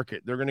going to work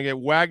it. They're going to get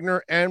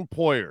Wagner and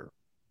Poyer.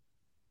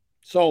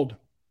 Sold.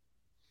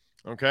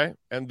 Okay.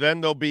 And then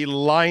there'll be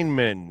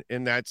linemen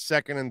in that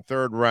second and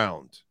third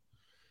round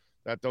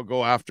that they'll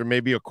go after,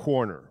 maybe a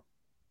corner.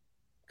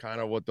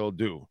 Kind of what they'll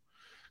do.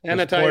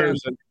 And a tight end.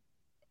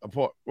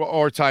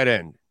 Or tight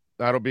end.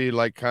 That'll be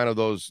like kind of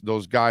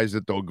those guys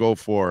that they'll go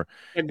for.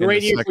 A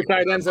great year for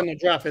tight ends in the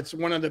draft. It's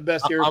one of the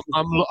best years.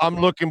 I'm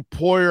looking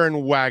Poyer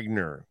and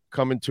Wagner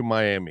coming to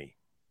Miami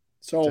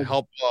to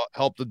help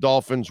the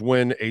Dolphins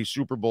win a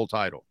Super Bowl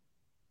title.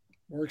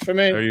 Works for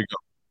me. There you go.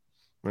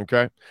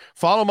 Okay.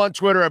 Follow him on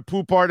Twitter at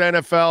Poupart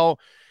NFL.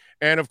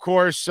 And of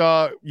course,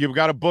 you've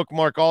got to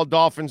bookmark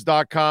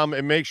alldolphins.com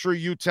and make sure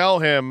you tell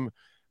him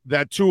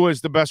that Tua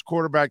is the best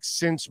quarterback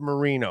since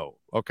Marino.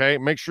 Okay,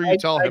 make sure you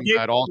tell him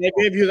that. Also, I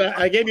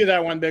gave you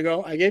that one, Big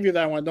O. I gave you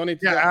that one. Don't need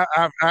to. Yeah,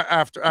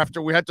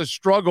 after we had to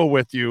struggle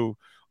with you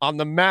on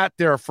the mat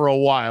there for a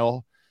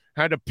while,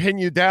 had to pin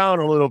you down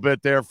a little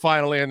bit there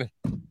finally, and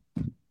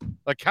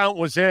the count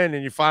was in,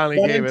 and you finally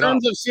gave it up.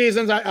 In terms of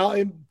seasons,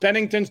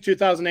 Pennington's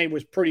 2008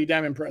 was pretty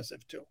damn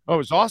impressive too. Oh, it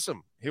was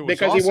awesome.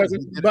 Because he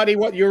wasn't, buddy.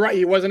 You're right.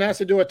 He wasn't asked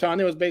to do a ton.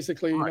 It was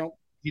basically,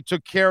 He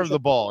took care of the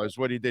ball is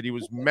what he did. He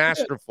was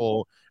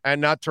masterful and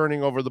not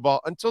turning over the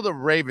ball until the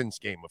Ravens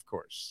game, of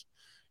course,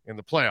 in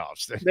the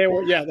playoffs. They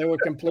were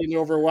completely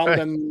overwhelmed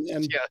and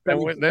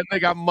then they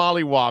got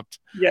mollywopped.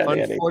 Yeah,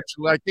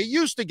 unfortunately, they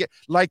used to get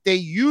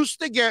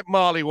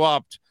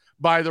mollywopped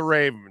by the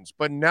Ravens.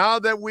 But now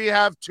that we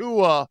have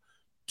Tua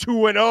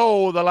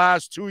 2-0 the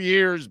last 2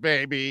 years,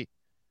 baby.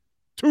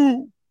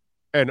 2-0.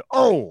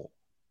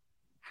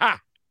 Ha.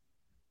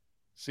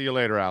 See you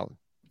later, Alan.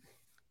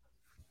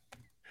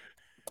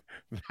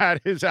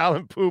 That is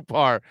Alan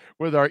Poupart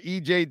with our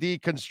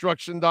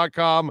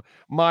EJDconstruction.com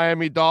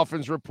Miami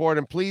Dolphins report.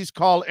 And please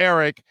call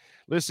Eric.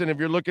 Listen, if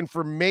you're looking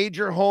for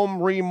major home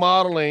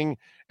remodeling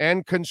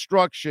and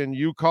construction,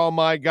 you call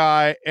my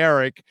guy,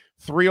 Eric,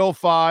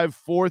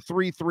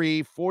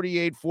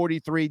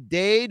 305-433-4843,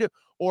 Dade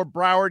or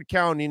Broward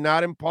County,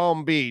 not in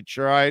Palm Beach,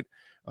 all right?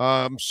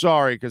 I'm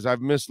sorry because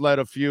I've misled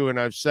a few and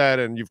I've said,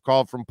 and you've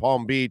called from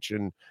Palm Beach,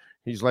 and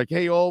he's like,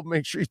 hey,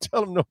 make sure you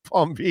tell him no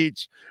Palm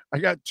Beach. I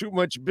got too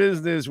much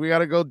business. We got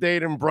to go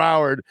Dade and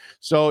Broward.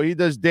 So he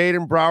does Dade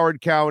and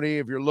Broward County.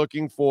 If you're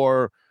looking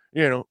for,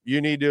 you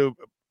need to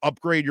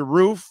upgrade your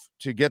roof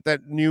to get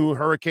that new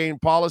hurricane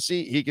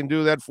policy, he can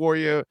do that for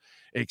you.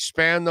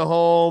 Expand the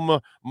home,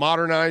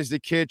 modernize the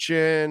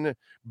kitchen,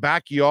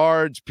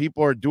 backyards.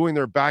 People are doing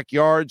their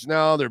backyards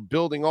now. They're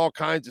building all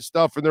kinds of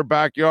stuff in their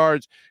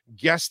backyards.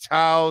 Guest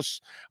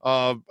house,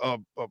 what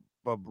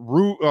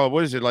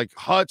is it, like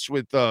huts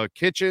with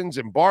kitchens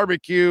and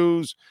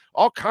barbecues,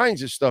 all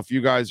kinds of stuff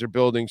you guys are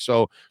building.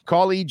 So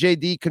call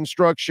EJD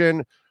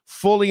Construction,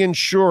 fully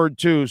insured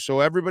too. So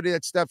everybody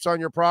that steps on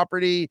your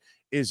property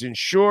is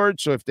insured.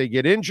 So if they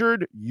get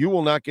injured, you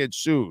will not get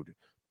sued.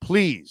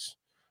 Please.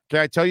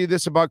 Okay, I tell you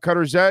this about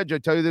Cutter's Edge. I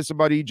tell you this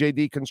about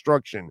EJD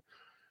Construction.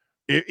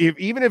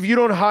 Even if you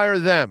don't hire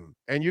them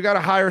and you got to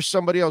hire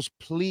somebody else,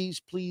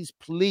 please, please,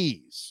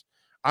 please,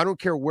 I don't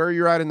care where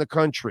you're at in the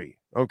country,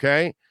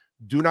 okay?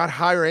 Do not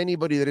hire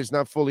anybody that is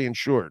not fully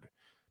insured,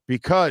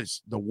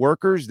 because the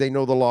workers, they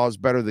know the laws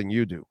better than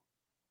you do.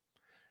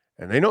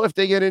 And they know if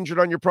they get injured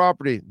on your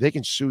property, they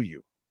can sue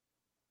you,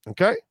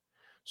 okay?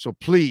 So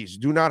please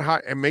do not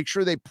hire, and make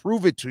sure they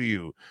prove it to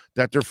you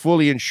that they're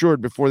fully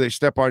insured before they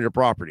step on your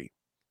property.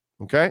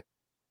 Okay,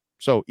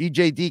 so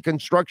EJD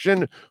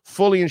Construction,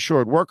 fully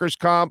insured, workers'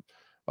 comp,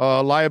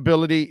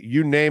 liability,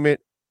 you name it,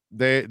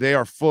 they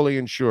are fully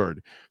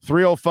insured.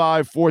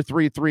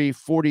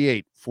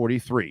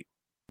 305-433-4843.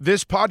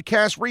 This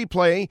podcast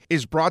replay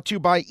is brought to you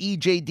by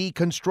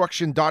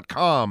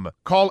EJDconstruction.com.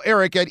 Call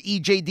Eric at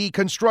EJD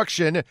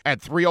Construction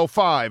at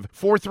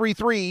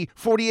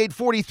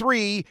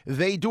 305-433-4843.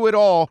 They do it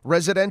all,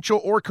 residential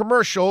or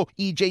commercial.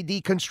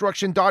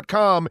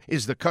 EJDconstruction.com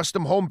is the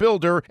custom home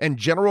builder and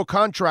general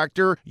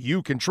contractor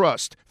you can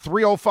trust.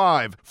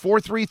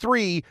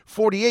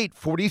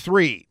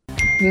 305-433-4843.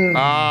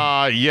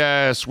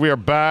 Yes, we are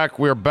back.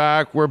 We're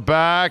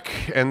back.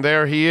 And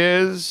there he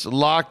is,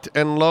 locked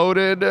and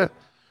loaded.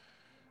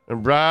 All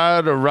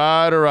right.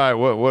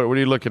 What are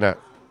you looking at?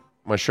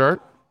 My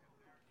shirt?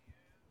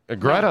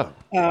 Greta.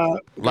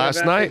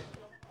 Last night.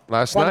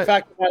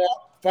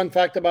 Fun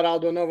fact about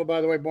Aldo Nova, by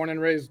the way, born in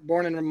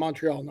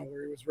Montreal. No,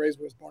 where he was raised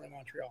was born in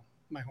Montreal,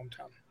 my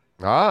hometown.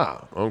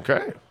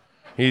 Okay.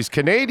 He's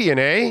Canadian,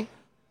 eh?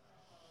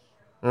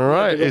 All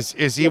right.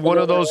 Is he one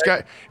of those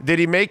guys? Did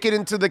he make it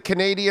into the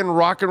Canadian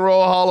Rock and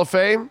Roll Hall of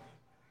Fame?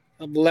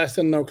 Less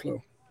than no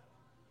clue.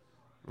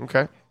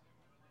 Okay.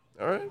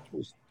 All right.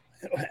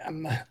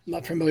 I'm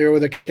not familiar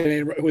with the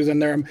Canadian who's in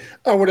there.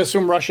 I would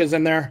assume Russia's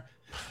in there.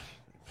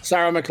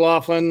 Sarah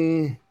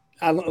McLachlan,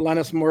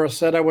 Alanis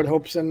Morissette, I would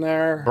hope's in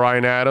there.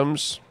 Bryan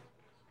Adams,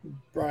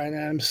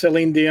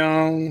 Celine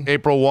Dion.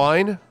 April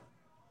Wine,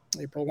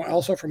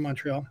 also from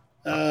Montreal.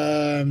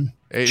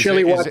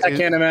 Chili Watts, I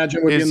can't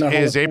imagine would be in the Hall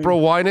Is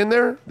April Wine in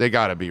there? They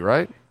got to be,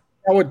 right?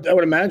 I would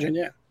imagine,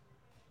 yeah.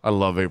 I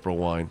love April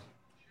Wine.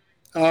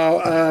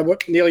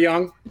 Neil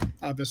Young,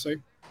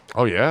 obviously.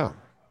 Oh yeah.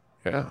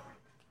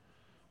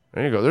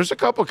 There you go. There's a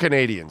couple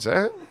Canadians,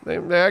 eh? They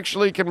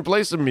actually can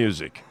play some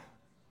music.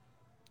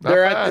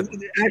 They're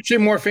actually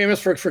more famous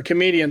for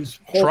comedians.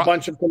 Whole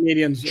bunch of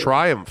comedians.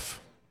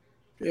 Triumph.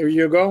 There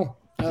you go.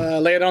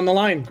 Lay It on the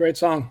Line. Great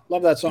song.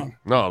 Love that song.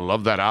 No,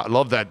 love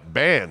that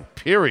band.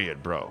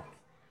 Period, bro.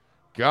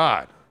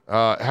 God.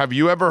 Have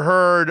you ever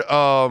heard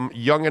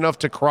Young Enough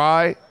to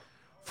Cry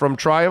from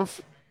Triumph?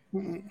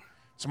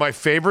 It's my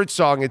favorite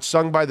song. It's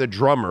sung by the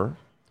drummer.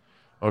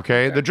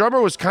 Okay. The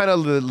drummer was kind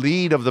of the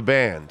lead of the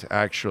band,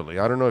 actually.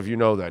 I don't know if you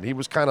know that. He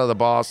was kind of the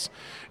boss.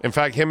 In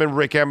fact, him and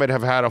Rick Emmett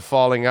have had a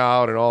falling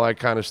out and all that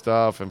kind of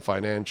stuff, and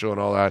financial and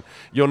all that.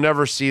 You'll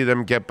never see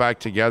them get back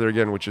together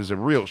again, which is a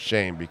real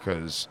shame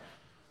because,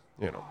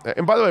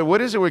 And by the way,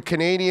 what is it with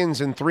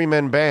Canadians and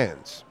three-man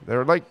bands?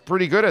 They're like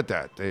pretty good at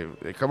that.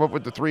 They come up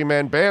with the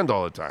three-man band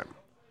all the time.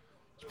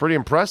 It's pretty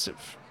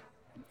impressive.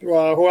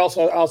 Well, who else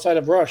outside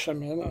of Rush? I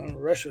mean,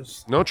 Rush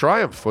is... No,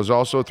 Triumph was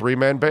also a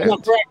three-man band. No,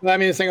 I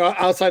mean, think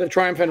outside of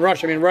Triumph and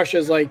Rush. I mean, Rush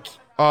is like...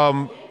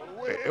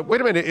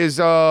 Wait a minute. Is,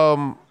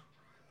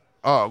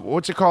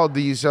 what's it called?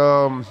 These,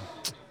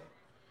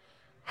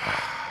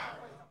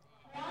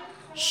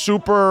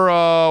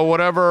 super,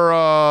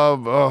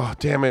 whatever,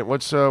 damn it.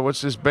 What's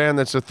this band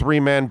that's a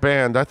three-man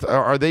band?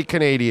 Are they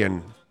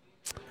Canadian?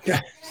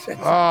 Yeah.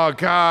 Oh,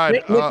 God.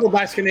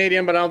 Nickelback's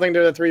Canadian, but I don't think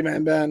they're the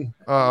three-man band.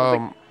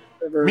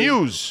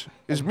 Muse.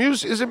 Is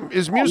Muse Canadian?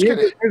 Muse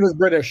is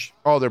British.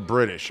 Oh, they're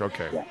British.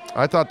 Okay. Yeah.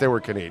 I thought they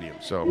were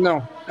Canadian. So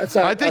no,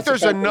 I think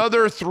there's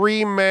another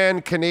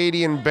three-man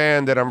Canadian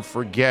band that I'm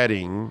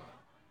forgetting.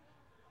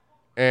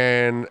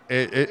 And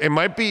it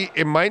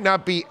might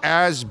not be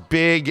as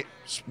big.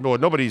 Well,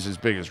 nobody's as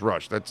big as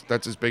Rush.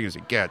 That's as big as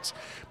it gets.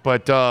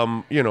 But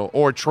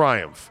or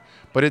Triumph.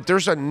 But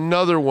there's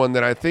another one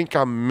that I think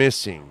I'm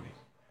missing.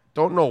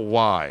 Don't know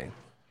why.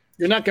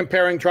 You're not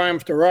comparing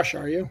Triumph to Rush,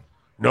 are you?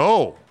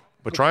 No.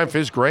 But Triumph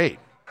is great.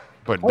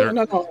 but Oh,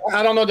 no,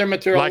 I don't know their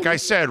material. like I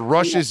said,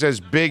 Rush is as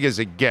big as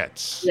it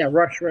gets. Yeah,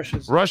 Rush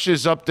is. Rush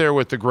is up there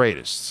with the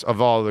greatest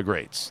of all the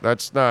greats.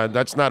 That's not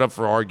up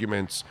for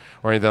arguments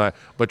or anything like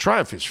that. But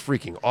Triumph is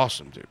freaking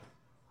awesome, dude.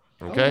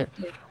 Okay?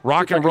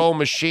 Rock and Roll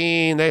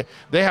Machine. They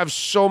have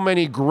so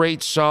many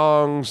great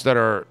songs that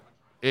are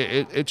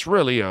it's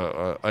really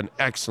an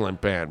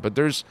excellent band.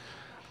 But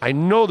I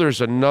know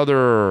there's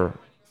another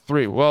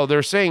 3. Well,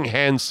 they're saying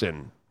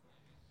Hanson.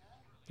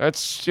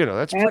 That's pretty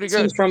good.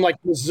 Hanson's from like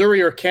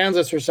Missouri or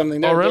Kansas or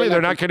something. Oh, really?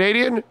 They're not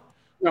Canadian?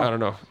 No. I don't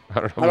know.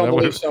 I don't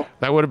believe so.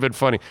 That would have been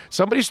funny.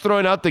 Somebody's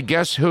throwing out the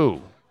Guess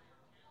Who.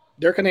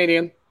 They're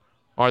Canadian.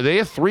 Are they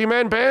a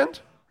 3-man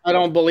band? I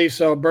don't believe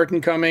so.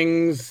 Burton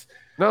Cummings.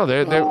 No,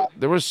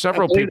 there was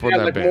several people in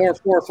that band.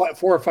 Four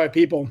or five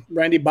people.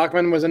 Randy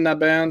Bachman was in that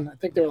band. I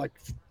think there were like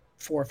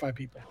 4 or 5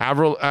 people.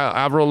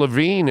 Avril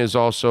Lavigne is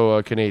also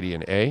a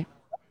Canadian, eh?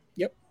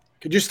 Yep.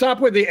 Could you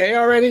stop with the A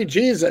already?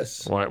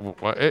 Jesus.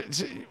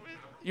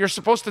 You're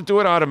supposed to do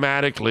it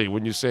automatically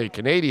when you say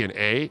Canadian,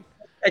 eh?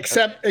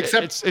 Except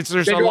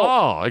there's a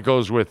law that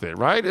goes with it,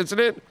 right? Isn't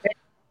it?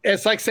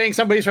 It's like saying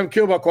somebody's from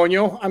Cuba,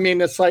 coño. I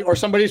mean, it's like, or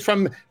somebody's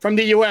from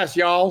the U.S.,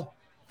 y'all.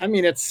 I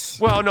mean, it's.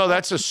 Well, no,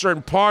 that's a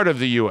certain part of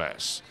the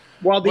U.S.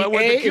 Well, with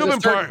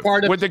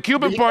the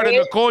Cuban part of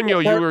the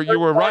coño, you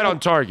were right on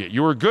target.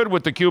 You were good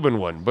with the Cuban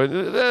one, but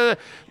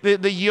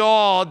the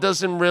y'all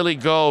doesn't really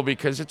go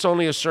because it's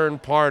only a certain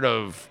part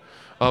of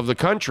the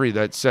country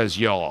that says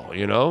y'all,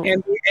 you know.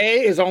 And the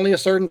A is only a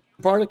certain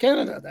part of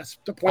Canada. That's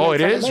the point. Oh, it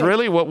is?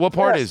 Really? What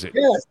part is it?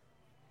 Yes.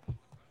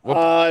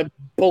 I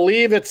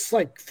believe it's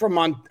like from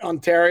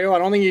Ontario. I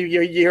don't think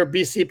you hear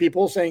BC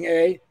people saying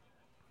A.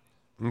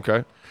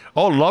 Okay.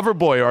 Oh,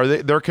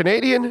 Loverboy, they're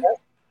Canadian?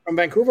 From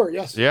Vancouver,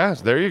 yes.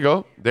 Yes, there you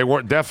go. They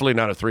weren't definitely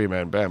not a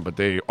 3-man band, but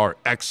they are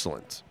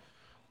excellent.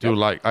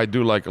 I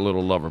do like a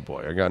little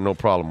Loverboy. I got no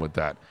problem with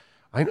that.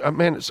 I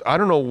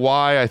don't know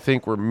why I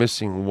think we're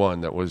missing one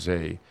that was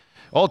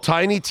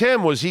Tiny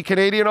Tim. Was he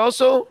Canadian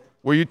also?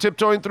 Were you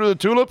tiptoeing through the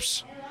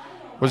tulips?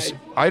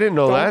 I didn't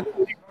know that.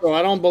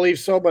 I don't believe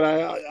so, but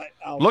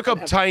I'll look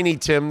up Tiny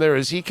Tim there.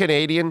 Is he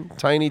Canadian,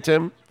 Tiny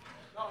Tim?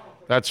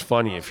 That's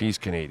funny if he's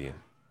Canadian.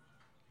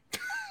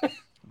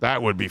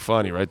 That would be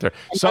funny right there.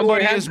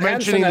 Somebody is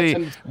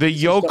mentioning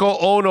the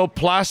Yoko Ono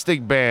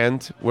Plastic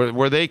Band.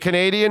 Were they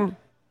Canadian?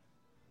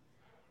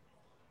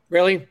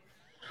 Really?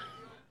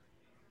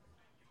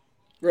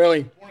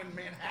 Really?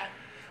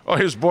 Oh,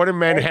 he was born in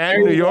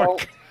Manhattan, New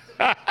York.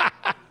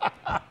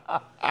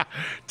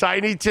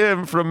 Tiny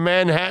Tim from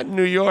Manhattan,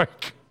 New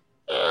York.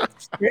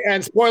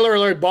 And spoiler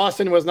alert,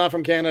 Boston was not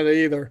from Canada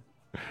either.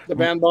 The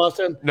band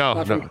Boston?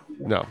 No.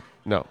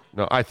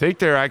 I think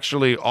they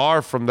actually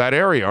are from that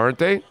area, aren't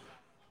they?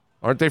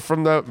 Aren't they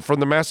from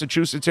the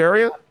Massachusetts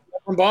area?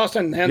 From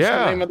Boston, hence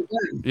the name of the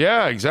band.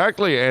 Yeah,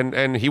 exactly.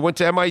 And he went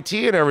to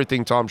MIT and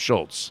everything, Tom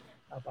Schultz.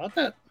 How about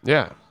that?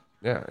 Yeah,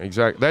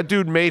 exactly. That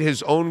dude made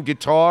his own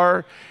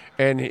guitar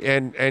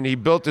and he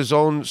built his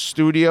own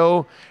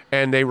studio,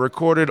 and they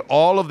recorded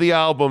all of the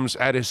albums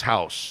at his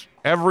house.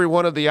 Every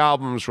one of the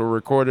albums were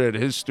recorded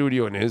at his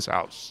studio in his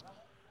house.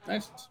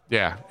 Nice.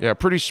 Yeah,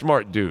 pretty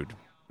smart dude.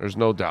 There's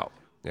no doubt.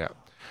 Yeah.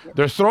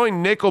 They're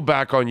throwing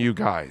Nickelback on you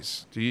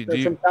guys.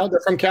 They're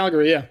from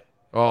Calgary, yeah.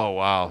 Oh,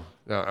 wow.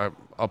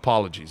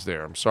 Apologies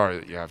there. I'm sorry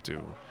that you have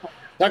to.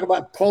 Talk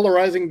about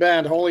polarizing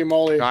band. Holy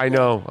moly. I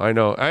know.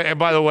 And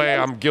by the way,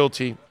 I'm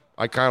guilty.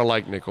 I kind of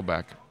like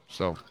Nickelback.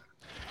 So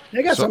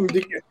they got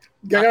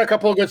a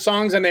couple of good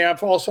songs, and they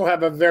also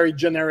have a very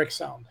generic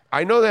sound.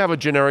 I know they have a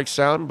generic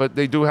sound, but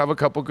they do have a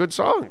couple good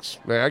songs.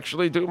 They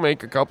actually do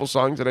make a couple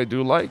songs that I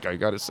do like, I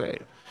got to say.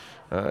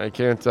 I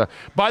can't.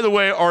 By the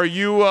way, are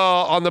you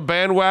on the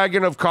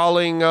bandwagon of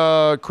calling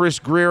Chris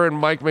Greer and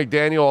Mike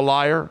McDaniel a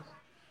liar?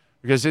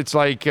 Because it's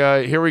like,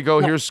 here we go.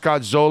 No. Here's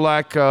Scott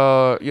Zolak,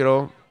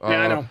 yeah,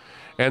 I know.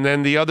 And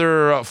then the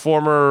other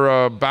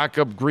former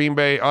backup Green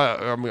Bay,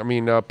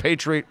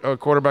 Patriot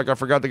quarterback. I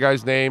forgot the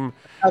guy's name.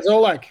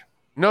 Zolak.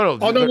 No.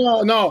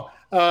 No.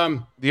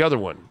 The other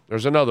one.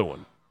 There's another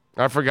one.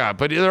 I forgot.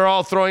 But they're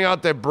all throwing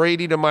out that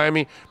Brady to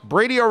Miami.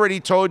 Brady already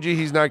told you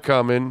he's not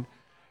coming.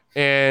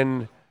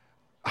 And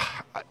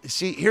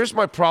see, here's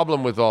my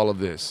problem with all of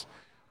this.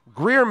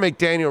 Greer and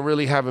McDaniel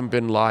really haven't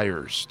been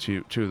liars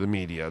to the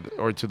media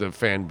or to the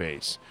fan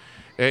base.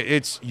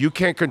 It's you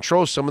can't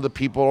control some of the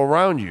people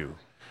around you,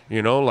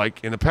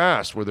 like in the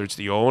past, whether it's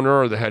the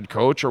owner or the head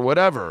coach or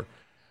whatever.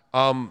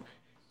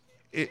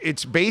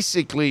 It's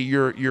basically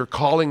you're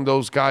calling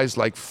those guys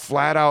like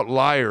flat out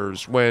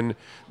liars when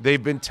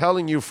they've been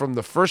telling you from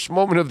the first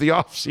moment of the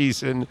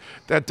offseason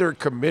that they're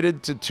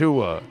committed to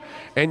Tua,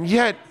 and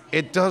yet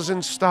it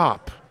doesn't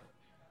stop.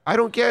 I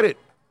don't get it.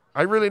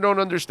 I really don't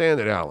understand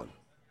it, Alan.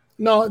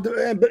 No,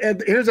 but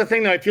here's the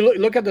thing, though. If you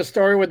look at the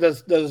story with the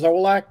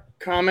Zolak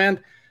comment,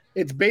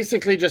 it's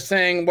basically just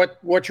saying what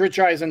Rich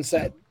Eisen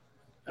said.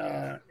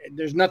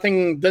 There's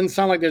nothing. Doesn't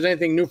sound like there's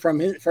anything new from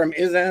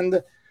his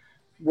end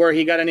where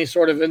he got any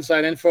sort of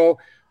inside info.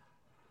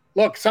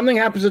 Look, something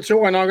happens to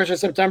Tua in August or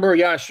September.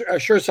 Yeah,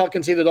 sure. Sal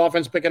can see the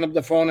Dolphins picking up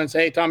the phone and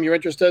say, "Hey, Tom, you're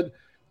interested."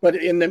 But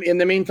in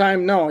the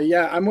meantime, no.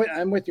 Yeah, I'm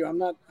with you.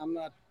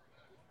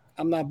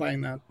 I'm not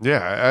buying that.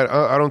 Yeah,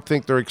 I don't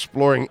think they're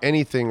exploring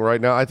anything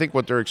right now. I think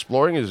what they're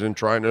exploring is in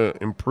trying to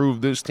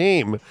improve this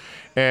team.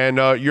 And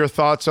your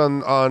thoughts on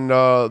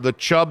the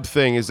Chubb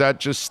thing? Is that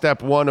just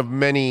step one of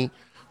many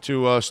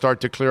to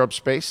start to clear up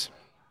space?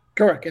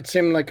 Correct. It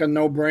seemed like a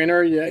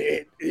no-brainer.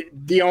 Yeah.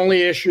 The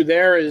only issue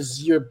there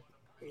is you're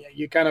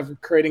kind of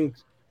creating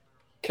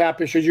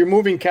cap issues.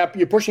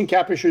 You're pushing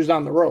cap issues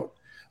down the road.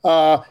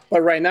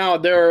 But right now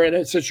they're in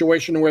a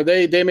situation where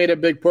they made a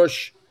big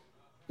push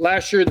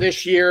last year,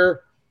 this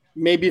year,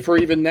 maybe for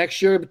even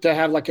next year, to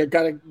have like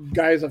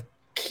guys of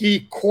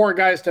key core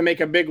guys to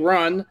make a big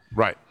run.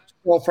 Right.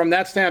 Well, from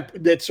that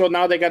standpoint, so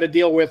now they got to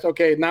deal with,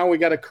 okay, now we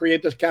got to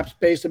create this cap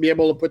space to be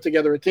able to put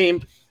together a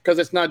team, because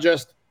it's not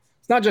just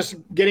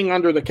getting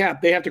under the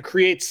cap. They have to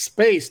create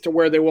space to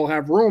where they will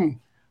have room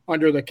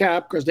under the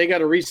cap, because they got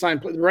to re-sign.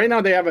 Right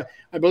now they have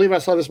I believe I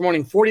saw this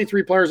morning,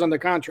 43 players under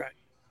contract.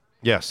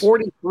 Yes.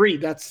 43.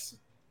 That's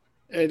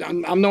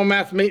I'm no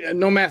math genius.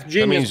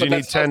 That means you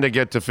need 10 to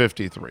get to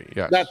 53.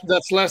 Yes.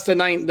 That's less than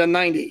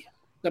 90.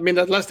 I mean,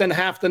 that's less than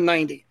half the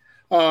 90.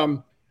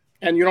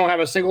 And you don't have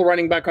a single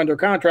running back under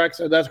contract,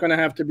 so that's going to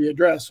have to be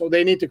addressed. So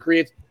they need to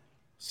create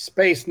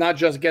space, not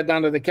just get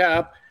down to the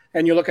cap.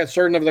 And you look at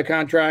certain of the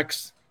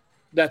contracts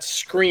that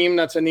scream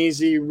that's an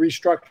easy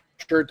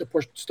restructure to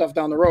push stuff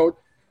down the road.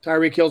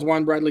 Tyreek Hill's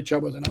one, Bradley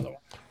Chubb was another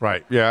one.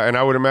 Right. Yeah, and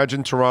I would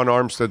imagine Teron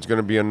Armstead's going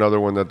to be another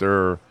one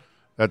that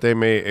they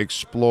may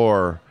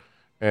explore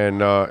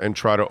and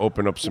try to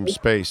open up some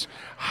space.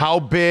 How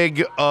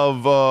big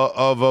of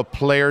a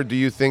player do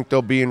you think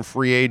they'll be in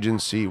free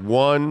agency?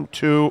 1,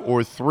 2,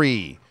 or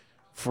 3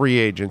 free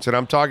agents? And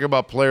I'm talking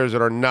about players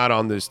that are not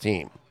on this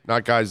team,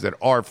 not guys that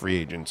are free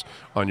agents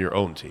on your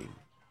own team.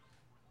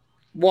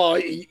 Well,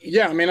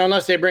 yeah, I mean,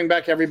 unless they bring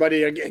back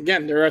everybody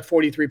again, they're at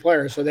 43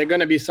 players, so they're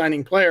going to be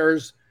signing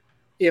players.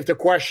 If the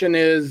question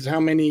is how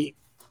many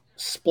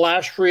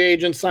splash free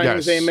agent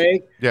signings they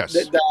make, yes,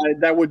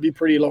 that would be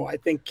pretty low. I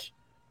think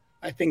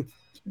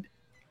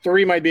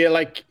 3 might be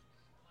like,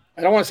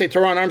 I don't want to say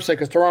Teron Armstead,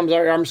 because Teron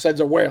Armstead's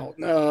a whale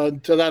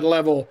to that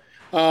level.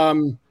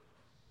 Will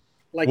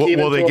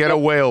they get a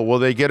whale? Will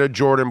they get a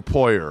Jordan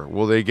Poyer?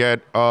 Will they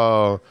get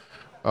not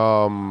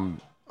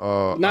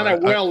a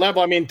whale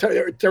level? I mean,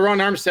 Teron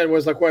Armstead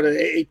was like what,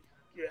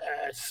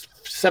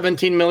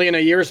 $17 million a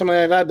year or something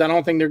like that. I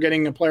don't think they're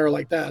getting a player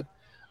like that.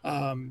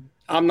 I'm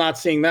not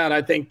seeing that.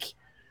 I think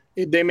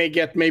they may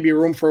get maybe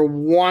room for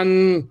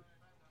one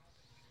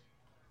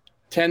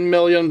 $10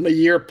 million a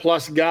year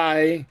plus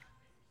guy,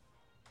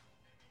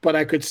 but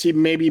I could see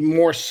maybe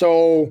more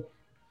so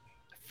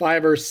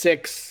 5 or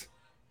 6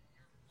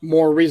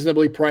 more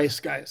reasonably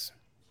priced guys.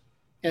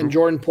 And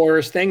Jordan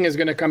Poyer's thing is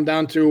going to come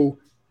down to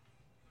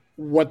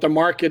what the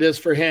market is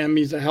for him.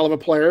 He's a hell of a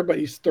player, but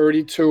he's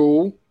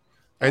 32.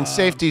 And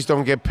safeties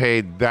don't get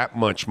paid that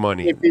much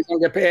money. Safeties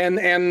don't get paid,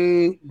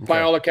 and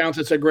by all accounts,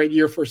 it's a great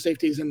year for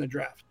safeties in the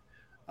draft.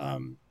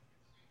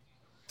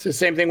 It's the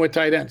same thing with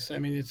tight ends. I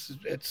mean,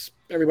 it's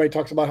everybody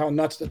talks about how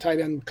nuts the tight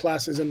end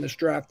class is in this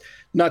draft.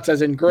 Nuts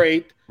as in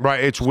great.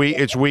 Right. It's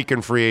weak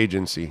in free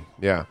agency.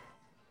 Yeah.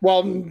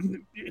 Well,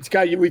 it's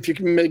got you. If you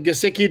can,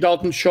 Gesicki,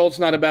 Dalton Schultz,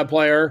 not a bad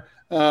player.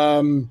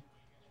 Those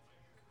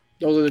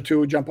are the 2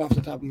 who jump off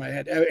the top of my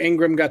head.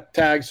 Ingram got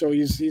tagged, so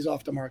he's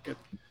off the market.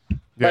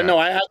 Yeah. But no,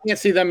 I can't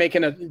see them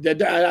making I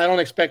don't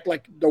expect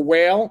like the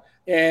whale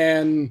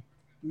and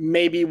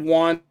maybe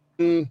one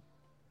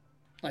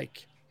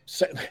like.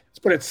 Let's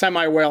put it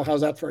semi-whale.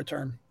 How's that for a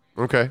term?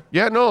 Okay.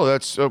 Yeah, no,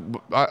 that's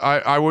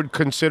I would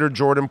consider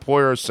Jordan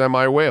Poyer a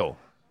semi-whale.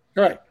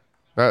 Right.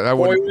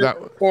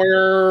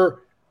 Poyer,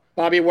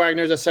 Bobby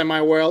Wagner's a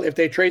semi-whale. If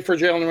they trade for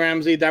Jalen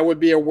Ramsey, that would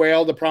be a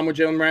whale. The problem with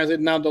Jalen Ramsey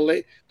now,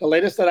 the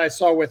latest that I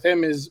saw with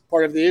him is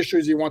part of the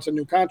issues. He wants a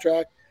new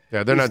contract.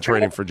 Yeah, they're not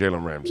trading for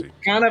Jalen Ramsey.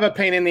 Kind of a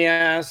pain in the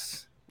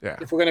ass. Yeah.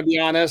 If we're going to be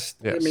honest.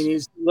 Yes. I mean,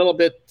 he's a little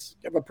bit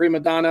of a prima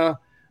donna.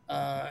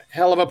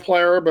 Hell of a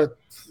player, but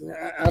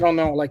I don't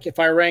know. Like if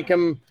I rank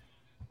him,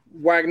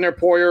 Wagner,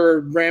 Poyer, or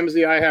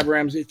Ramsey, I have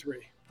Ramsey 3.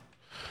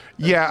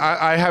 Yeah,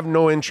 I have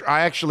no interest.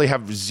 I actually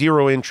have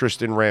zero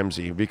interest in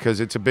Ramsey because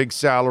it's a big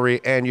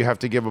salary and you have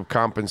to give up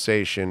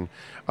compensation.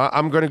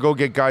 I'm going to go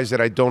get guys that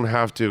I don't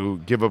have to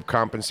give up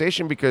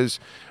compensation because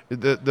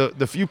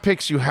the few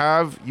picks you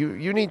have,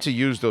 you need to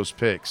use those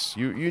picks.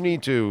 You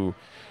need to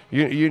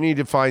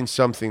find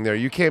something there.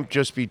 You can't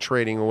just be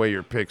trading away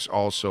your picks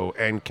also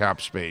and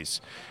cap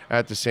space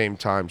at the same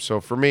time.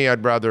 So for me,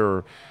 I'd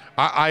rather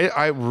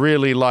I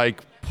really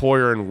like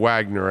Poyer and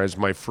Wagner as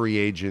my free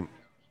agent,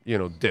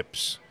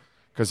 dips.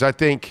 Because I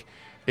think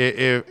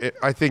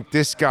I think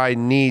this guy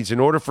needs, in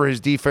order for his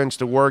defense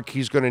to work,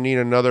 he's going to need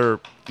another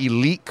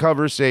elite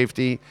cover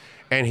safety,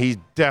 and he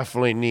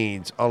definitely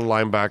needs a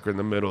linebacker in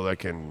the middle that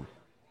can,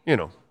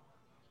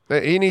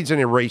 he needs an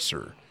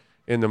eraser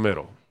in the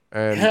middle.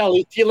 And hell,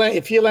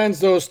 if he lands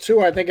those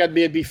 2, I think I'd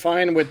be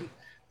fine with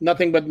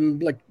nothing but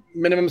like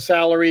minimum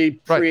salary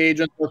free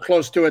agent or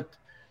close to it.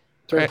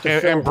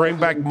 And bring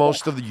back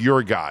most of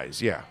your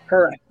guys. Yeah.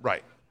 Correct.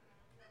 Right.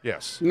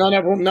 Yes. None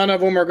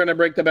of them are going to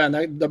break the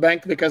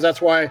bank, because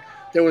that's why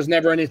there was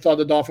never any thought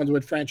the Dolphins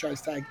would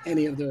franchise tag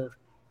any of their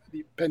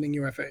pending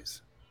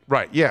UFAs.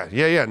 Right. Yeah.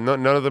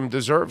 None of them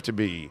deserve to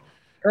be,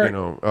 Correct.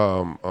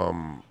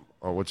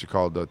 what's it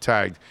called,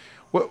 tagged.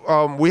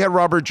 Well, we had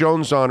Robert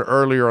Jones on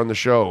earlier on the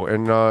show,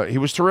 and he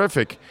was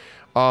terrific.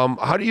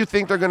 How do you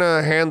think they're going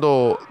to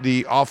handle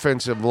the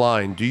offensive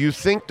line? Do you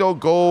think they'll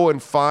go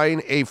and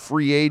find a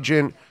free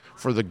agent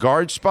for the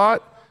guard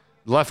spot?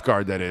 Left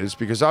guard, that is,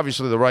 because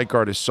obviously the right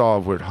guard is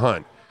solved with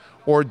Hunt.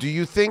 Or do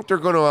you think they're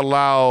going to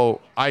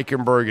allow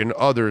Eichenberg and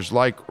others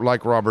like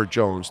Robert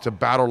Jones to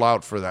battle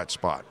out for that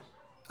spot?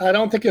 I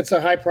don't think it's a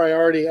high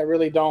priority. I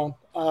really don't.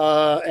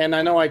 And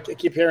I know I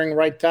keep hearing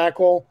right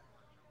tackle.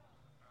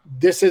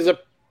 This is a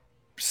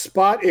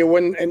spot it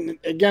wouldn't. And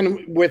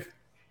again,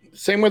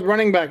 same with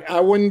running back.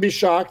 I wouldn't be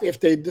shocked if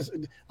they.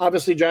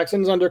 Obviously,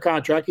 Jackson's under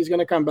contract. He's going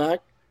to come back.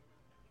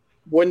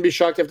 Wouldn't be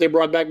shocked if they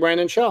brought back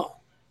Brandon Shell.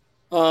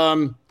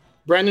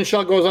 Brandon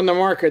Shell goes on the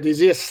market. Is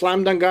he a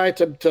slam dunk guy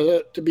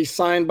to be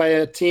signed by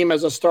a team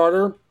as a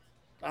starter?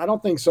 I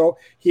don't think so.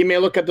 He may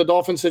look at the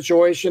Dolphin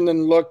situation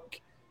and look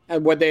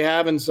at what they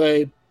have and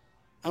say,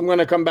 I'm going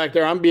to come back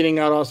there. I'm beating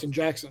out Austin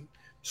Jackson.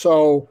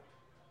 So,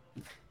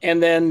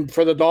 and then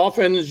for the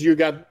Dolphins, you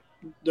got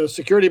the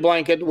security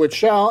blanket with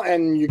Shell,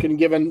 and you can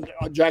give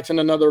Jackson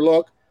another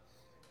look,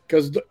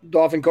 because the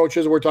Dolphin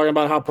coaches were talking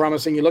about how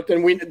promising he looked.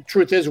 And the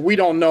truth is, we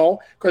don't know,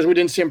 because we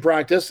didn't see him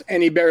practice,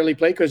 and he barely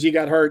played because he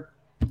got hurt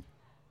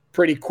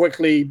pretty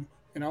quickly,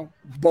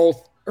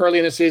 both early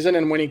in the season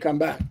and when he come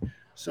back.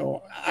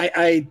 So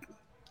I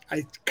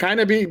kind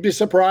of be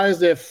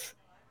surprised if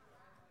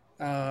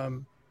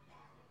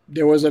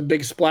there was a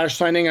big splash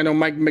signing. I know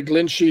Mike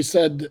McGlinchey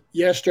said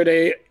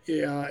yesterday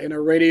in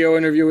a radio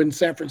interview in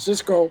San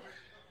Francisco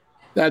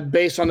that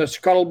based on the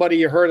scuttlebutt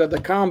he heard at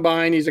the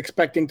Combine, he's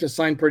expecting to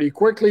sign pretty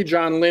quickly.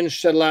 John Lynch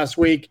said last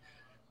week,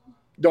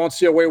 don't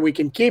see a way we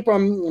can keep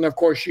him. And, of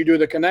course, you do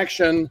the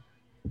connection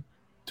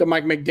to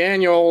Mike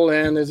McDaniel,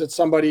 and is it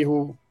somebody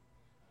who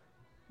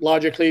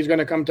logically is going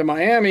to come to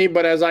Miami?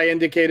 But as I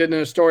indicated in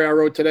a story I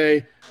wrote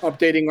today,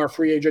 updating our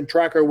free agent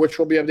tracker, which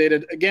will be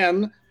updated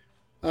again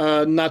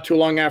not too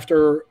long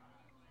after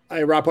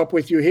I wrap up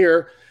with you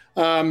here.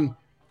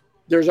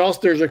 There's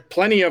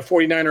plenty of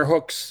 49er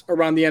hooks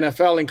around the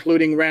NFL,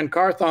 including Rand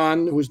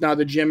Carthon, who's now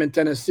the GM in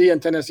Tennessee,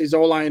 and Tennessee's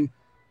O-line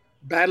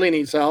badly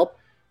needs help.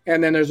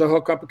 And then there's a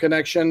hookup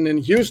connection in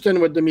Houston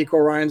with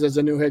DeMeco Ryans as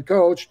the new head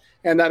coach,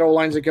 and that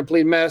O-line's a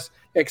complete mess,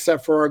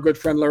 except for our good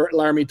friend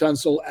Laramie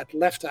Tunsil at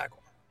left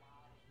tackle.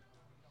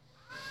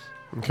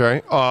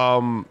 Okay.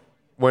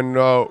 When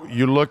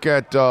you look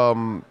at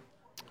the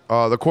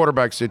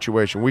quarterback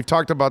situation, we've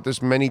talked about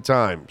this many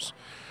times.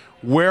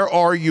 Where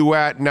are you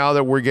at now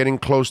that we're getting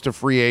close to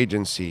free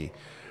agency?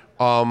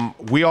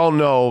 We all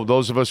know,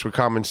 those of us with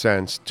common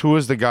sense,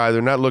 Tua's the guy.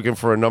 They're not looking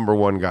for a number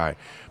one guy,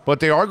 but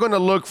they are going to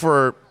look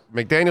for.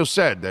 McDaniel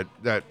said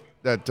that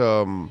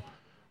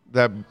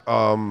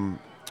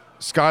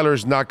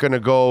Skyler's not going to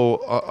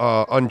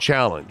go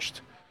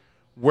unchallenged.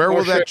 Where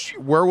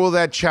will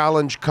that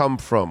challenge come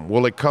from?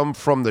 Will it come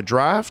from the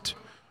draft,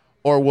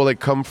 or will it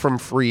come from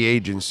free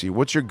agency?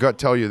 What's your gut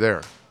tell you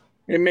there?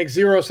 It makes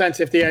zero sense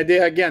if the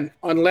idea, again,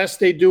 unless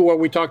they do what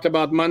we talked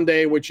about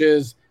Monday, which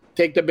is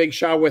take the big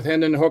shot with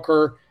Hendon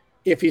Hooker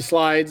if he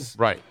slides.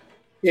 Right.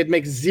 It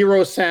makes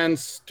zero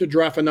sense to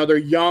draft another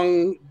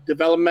young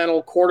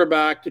developmental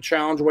quarterback to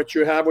challenge what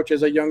you have, which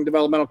is a young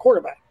developmental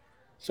quarterback.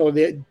 So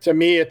to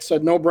me, it's a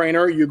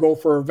no-brainer. You go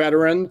for a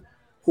veteran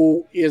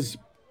who is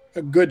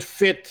a good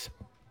fit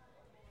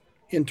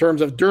in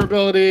terms of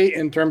durability,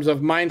 in terms of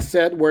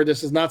mindset, where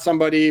this is not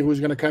somebody who's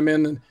going to come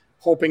in and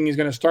hoping he's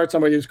going to start,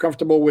 somebody who's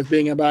comfortable with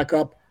being a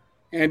backup.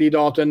 Andy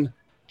Dalton,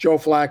 Joe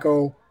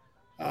Flacco.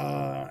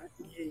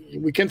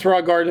 We can throw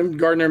out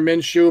Gardner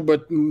Minshew,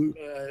 but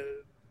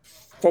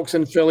folks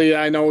in Philly,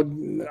 I know,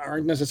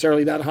 aren't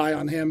necessarily that high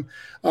on him.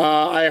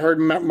 I heard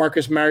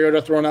Marcus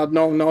Mariota thrown out.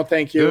 No,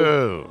 thank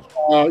you.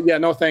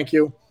 No, thank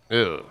you.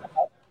 Ew.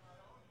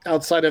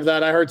 Outside of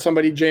that, I heard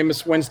somebody,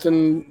 Jameis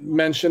Winston,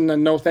 mention,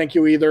 and no thank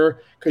you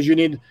either, because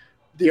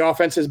the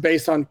offense is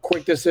based on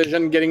quick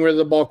decision, getting rid of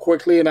the ball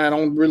quickly, and I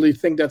don't really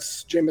think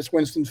that's Jameis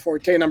Winston's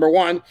forte, number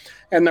one.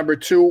 And number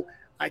two,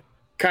 I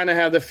kind of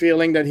have the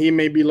feeling that he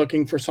may be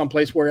looking for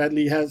someplace where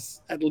he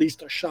has at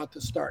least a shot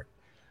to start.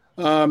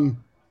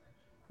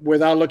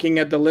 Without looking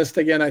at the list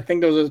again, I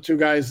think those are the two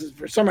guys.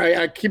 For some,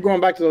 I keep going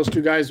back to those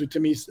two guys who, to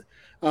me,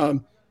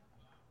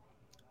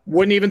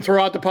 wouldn't even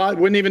rule out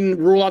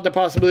the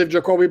possibility of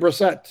Jacoby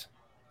Brissett.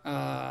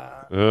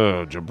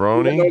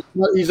 Jabroni.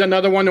 He's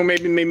another one who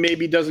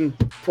maybe doesn't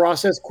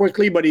process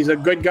quickly, but he's a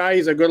good guy.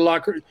 He's a good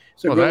locker.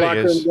 He's a good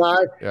locker room guy,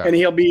 yeah. And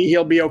he'll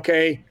be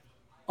okay,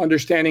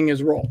 understanding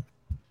his role.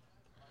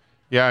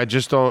 Yeah, I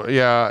just don't.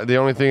 Yeah, the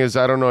only thing is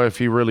I don't know if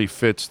he really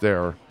fits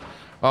there.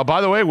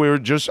 By the way,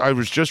 I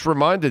was just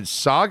reminded,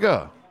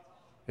 Saga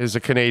is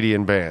a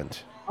Canadian band.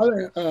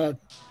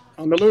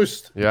 On the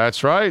Loose. Yeah,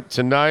 that's right.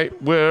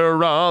 Tonight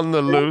we're on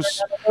the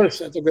loose.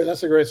 That's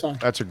a great song.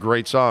 That's a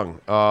great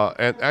song.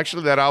 And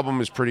actually, that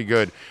album is pretty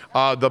good.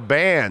 The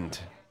band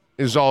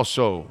is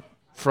also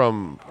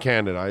from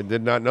Canada. I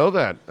did not know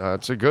that.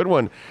 It's a good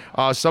one.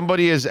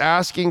 Somebody is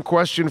asking,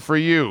 question for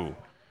you.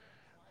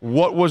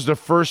 What was the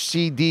first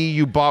CD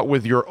you bought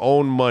with your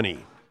own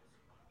money?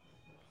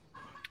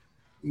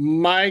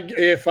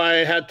 If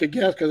I had to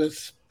guess, because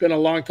it's been a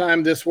long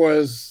time, this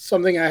was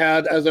something I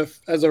had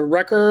as a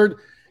record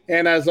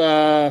and as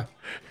a.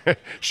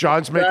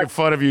 Sean's making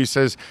fun of you. He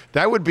says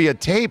that would be a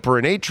tape or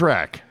an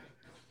 8-track.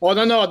 Oh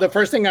no! The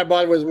first thing I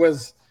bought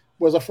was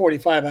a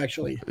 45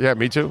 actually. Yeah,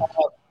 me too.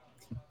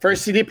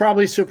 First CD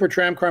probably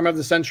Supertramp, Crime of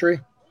the Century.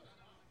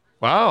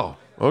 Wow.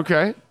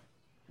 Okay.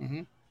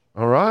 Mm-hmm.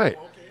 All right.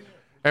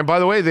 And by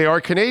the way, they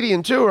are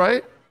Canadian too,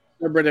 right?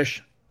 They're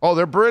British. Oh,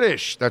 they're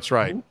British. That's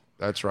right. Mm-hmm.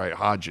 That's right.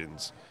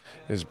 Hodgins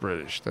is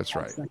British. That's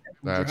right.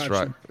 That's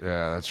right.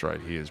 Yeah, that's right.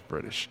 He is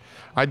British.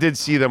 I did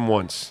see them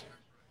once,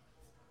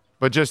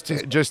 but just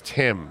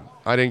him.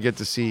 I didn't get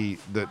to see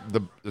the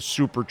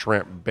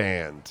Supertramp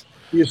band.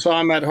 You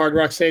saw him at Hard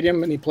Rock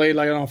Stadium, and he played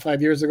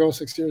 6 years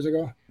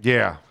ago.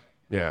 Yeah.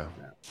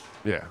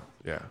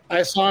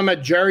 I saw him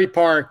at Jerry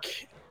Park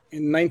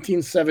in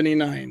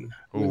 1979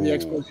 when the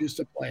Expos used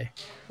to play.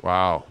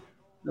 Wow.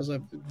 It was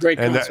a great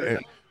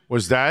concert.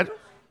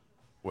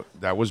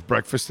 That was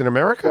Breakfast in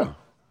America?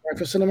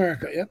 Breakfast in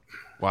America, yep.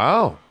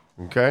 Wow.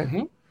 Okay. Mm-hmm.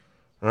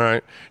 All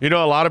right. A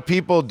lot of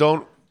people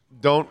don't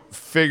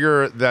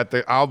figure that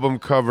the album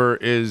cover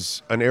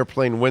is an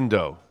airplane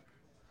window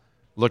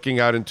looking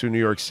out into New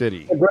York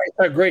City.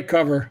 A great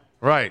cover.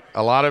 Right.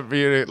 A lot of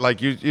you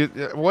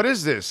what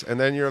is this? And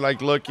then you're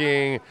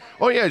looking,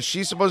 oh yeah,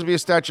 she's supposed to be a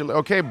statue.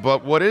 Okay,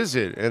 but what is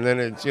it? And then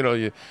it's,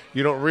 you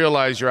don't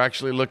realize you're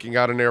actually looking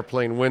out an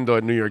airplane window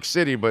in New York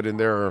City, but in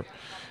the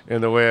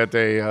way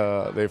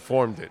that they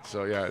formed it.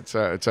 So yeah,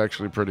 it's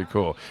actually pretty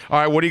cool. All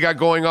right, what do you got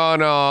going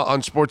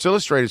on Sports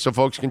Illustrated so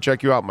folks can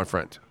check you out, my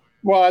friend?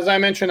 Well, as I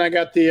mentioned, I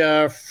got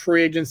the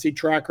free agency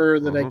tracker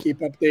that I keep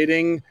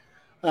updating.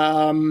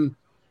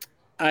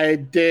 I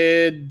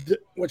did,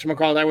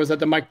 I was at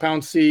the Mike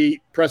Pouncey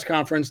press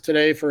conference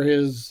today for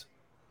his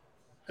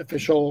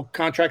official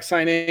contract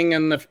signing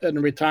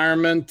and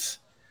retirement,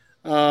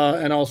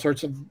 and all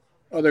sorts of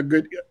other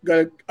good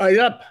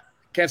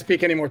can't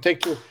speak anymore.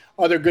 Take 2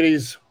 other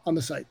goodies on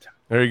the site.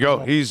 There you go.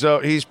 He's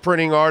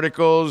printing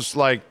articles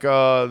like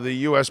the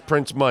U.S.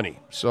 prints money.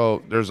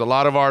 So there's a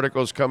lot of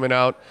articles coming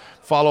out.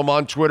 Follow him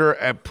on Twitter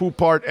at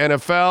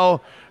PoupArtNFL.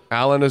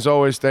 Alan, as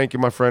always, thank you,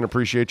 my friend.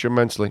 Appreciate you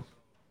immensely.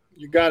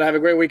 You got it. Have a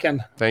great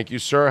weekend. Thank you,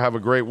 sir. Have a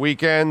great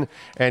weekend.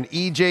 And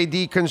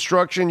EJD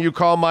Construction, you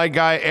call my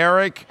guy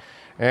Eric.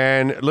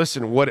 And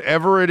listen,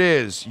 whatever it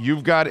is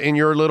you've got in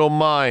your little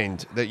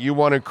mind that you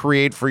want to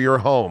create for your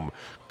home,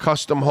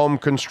 custom home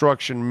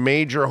construction,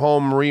 major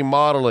home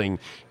remodeling,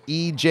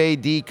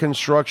 EJD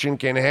Construction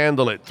can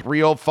handle it.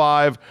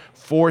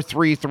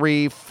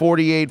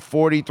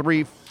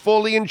 305-433-4843,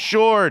 fully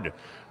insured,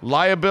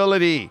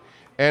 liability,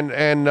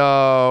 and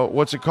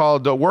what's it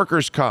called? The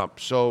workers' comp.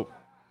 So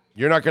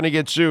you're not going to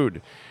get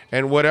sued.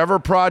 And whatever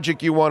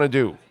project you want to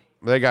do,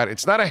 they got it.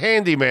 It's not a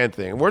handyman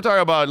thing. We're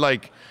talking about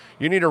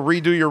you need to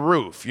redo your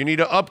roof. You need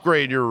to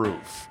upgrade your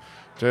roof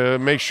to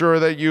make sure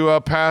that you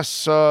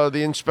pass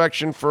the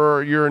inspection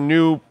for your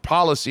new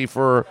policy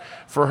for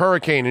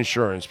hurricane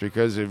insurance.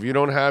 Because if you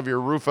don't have your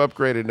roof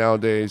upgraded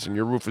nowadays and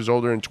your roof is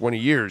older than 20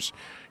 years,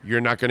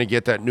 you're not going to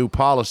get that new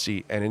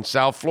policy. And in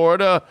South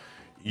Florida,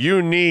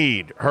 you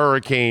need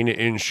hurricane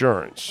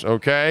insurance,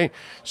 okay?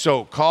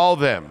 So call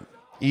them.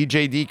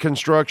 EJD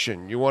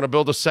Construction. You want to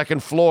build a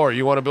second floor.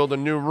 You want to build a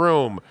new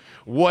room.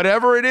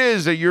 Whatever it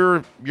is that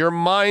your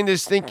mind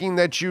is thinking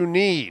that you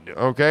need,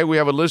 okay? We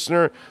have a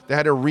listener that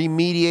had to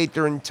remediate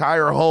their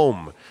entire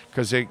home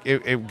because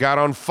it got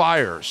on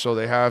fire. So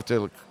they have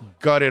to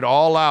gut it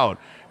all out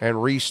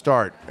and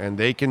restart. And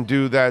they can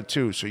do that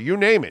too. So you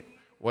name it.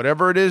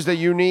 Whatever it is that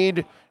you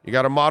need, you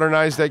got to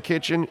modernize that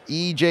kitchen.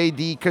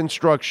 EJD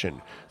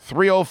Construction.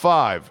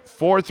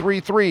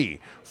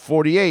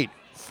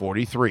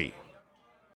 305-433-4843.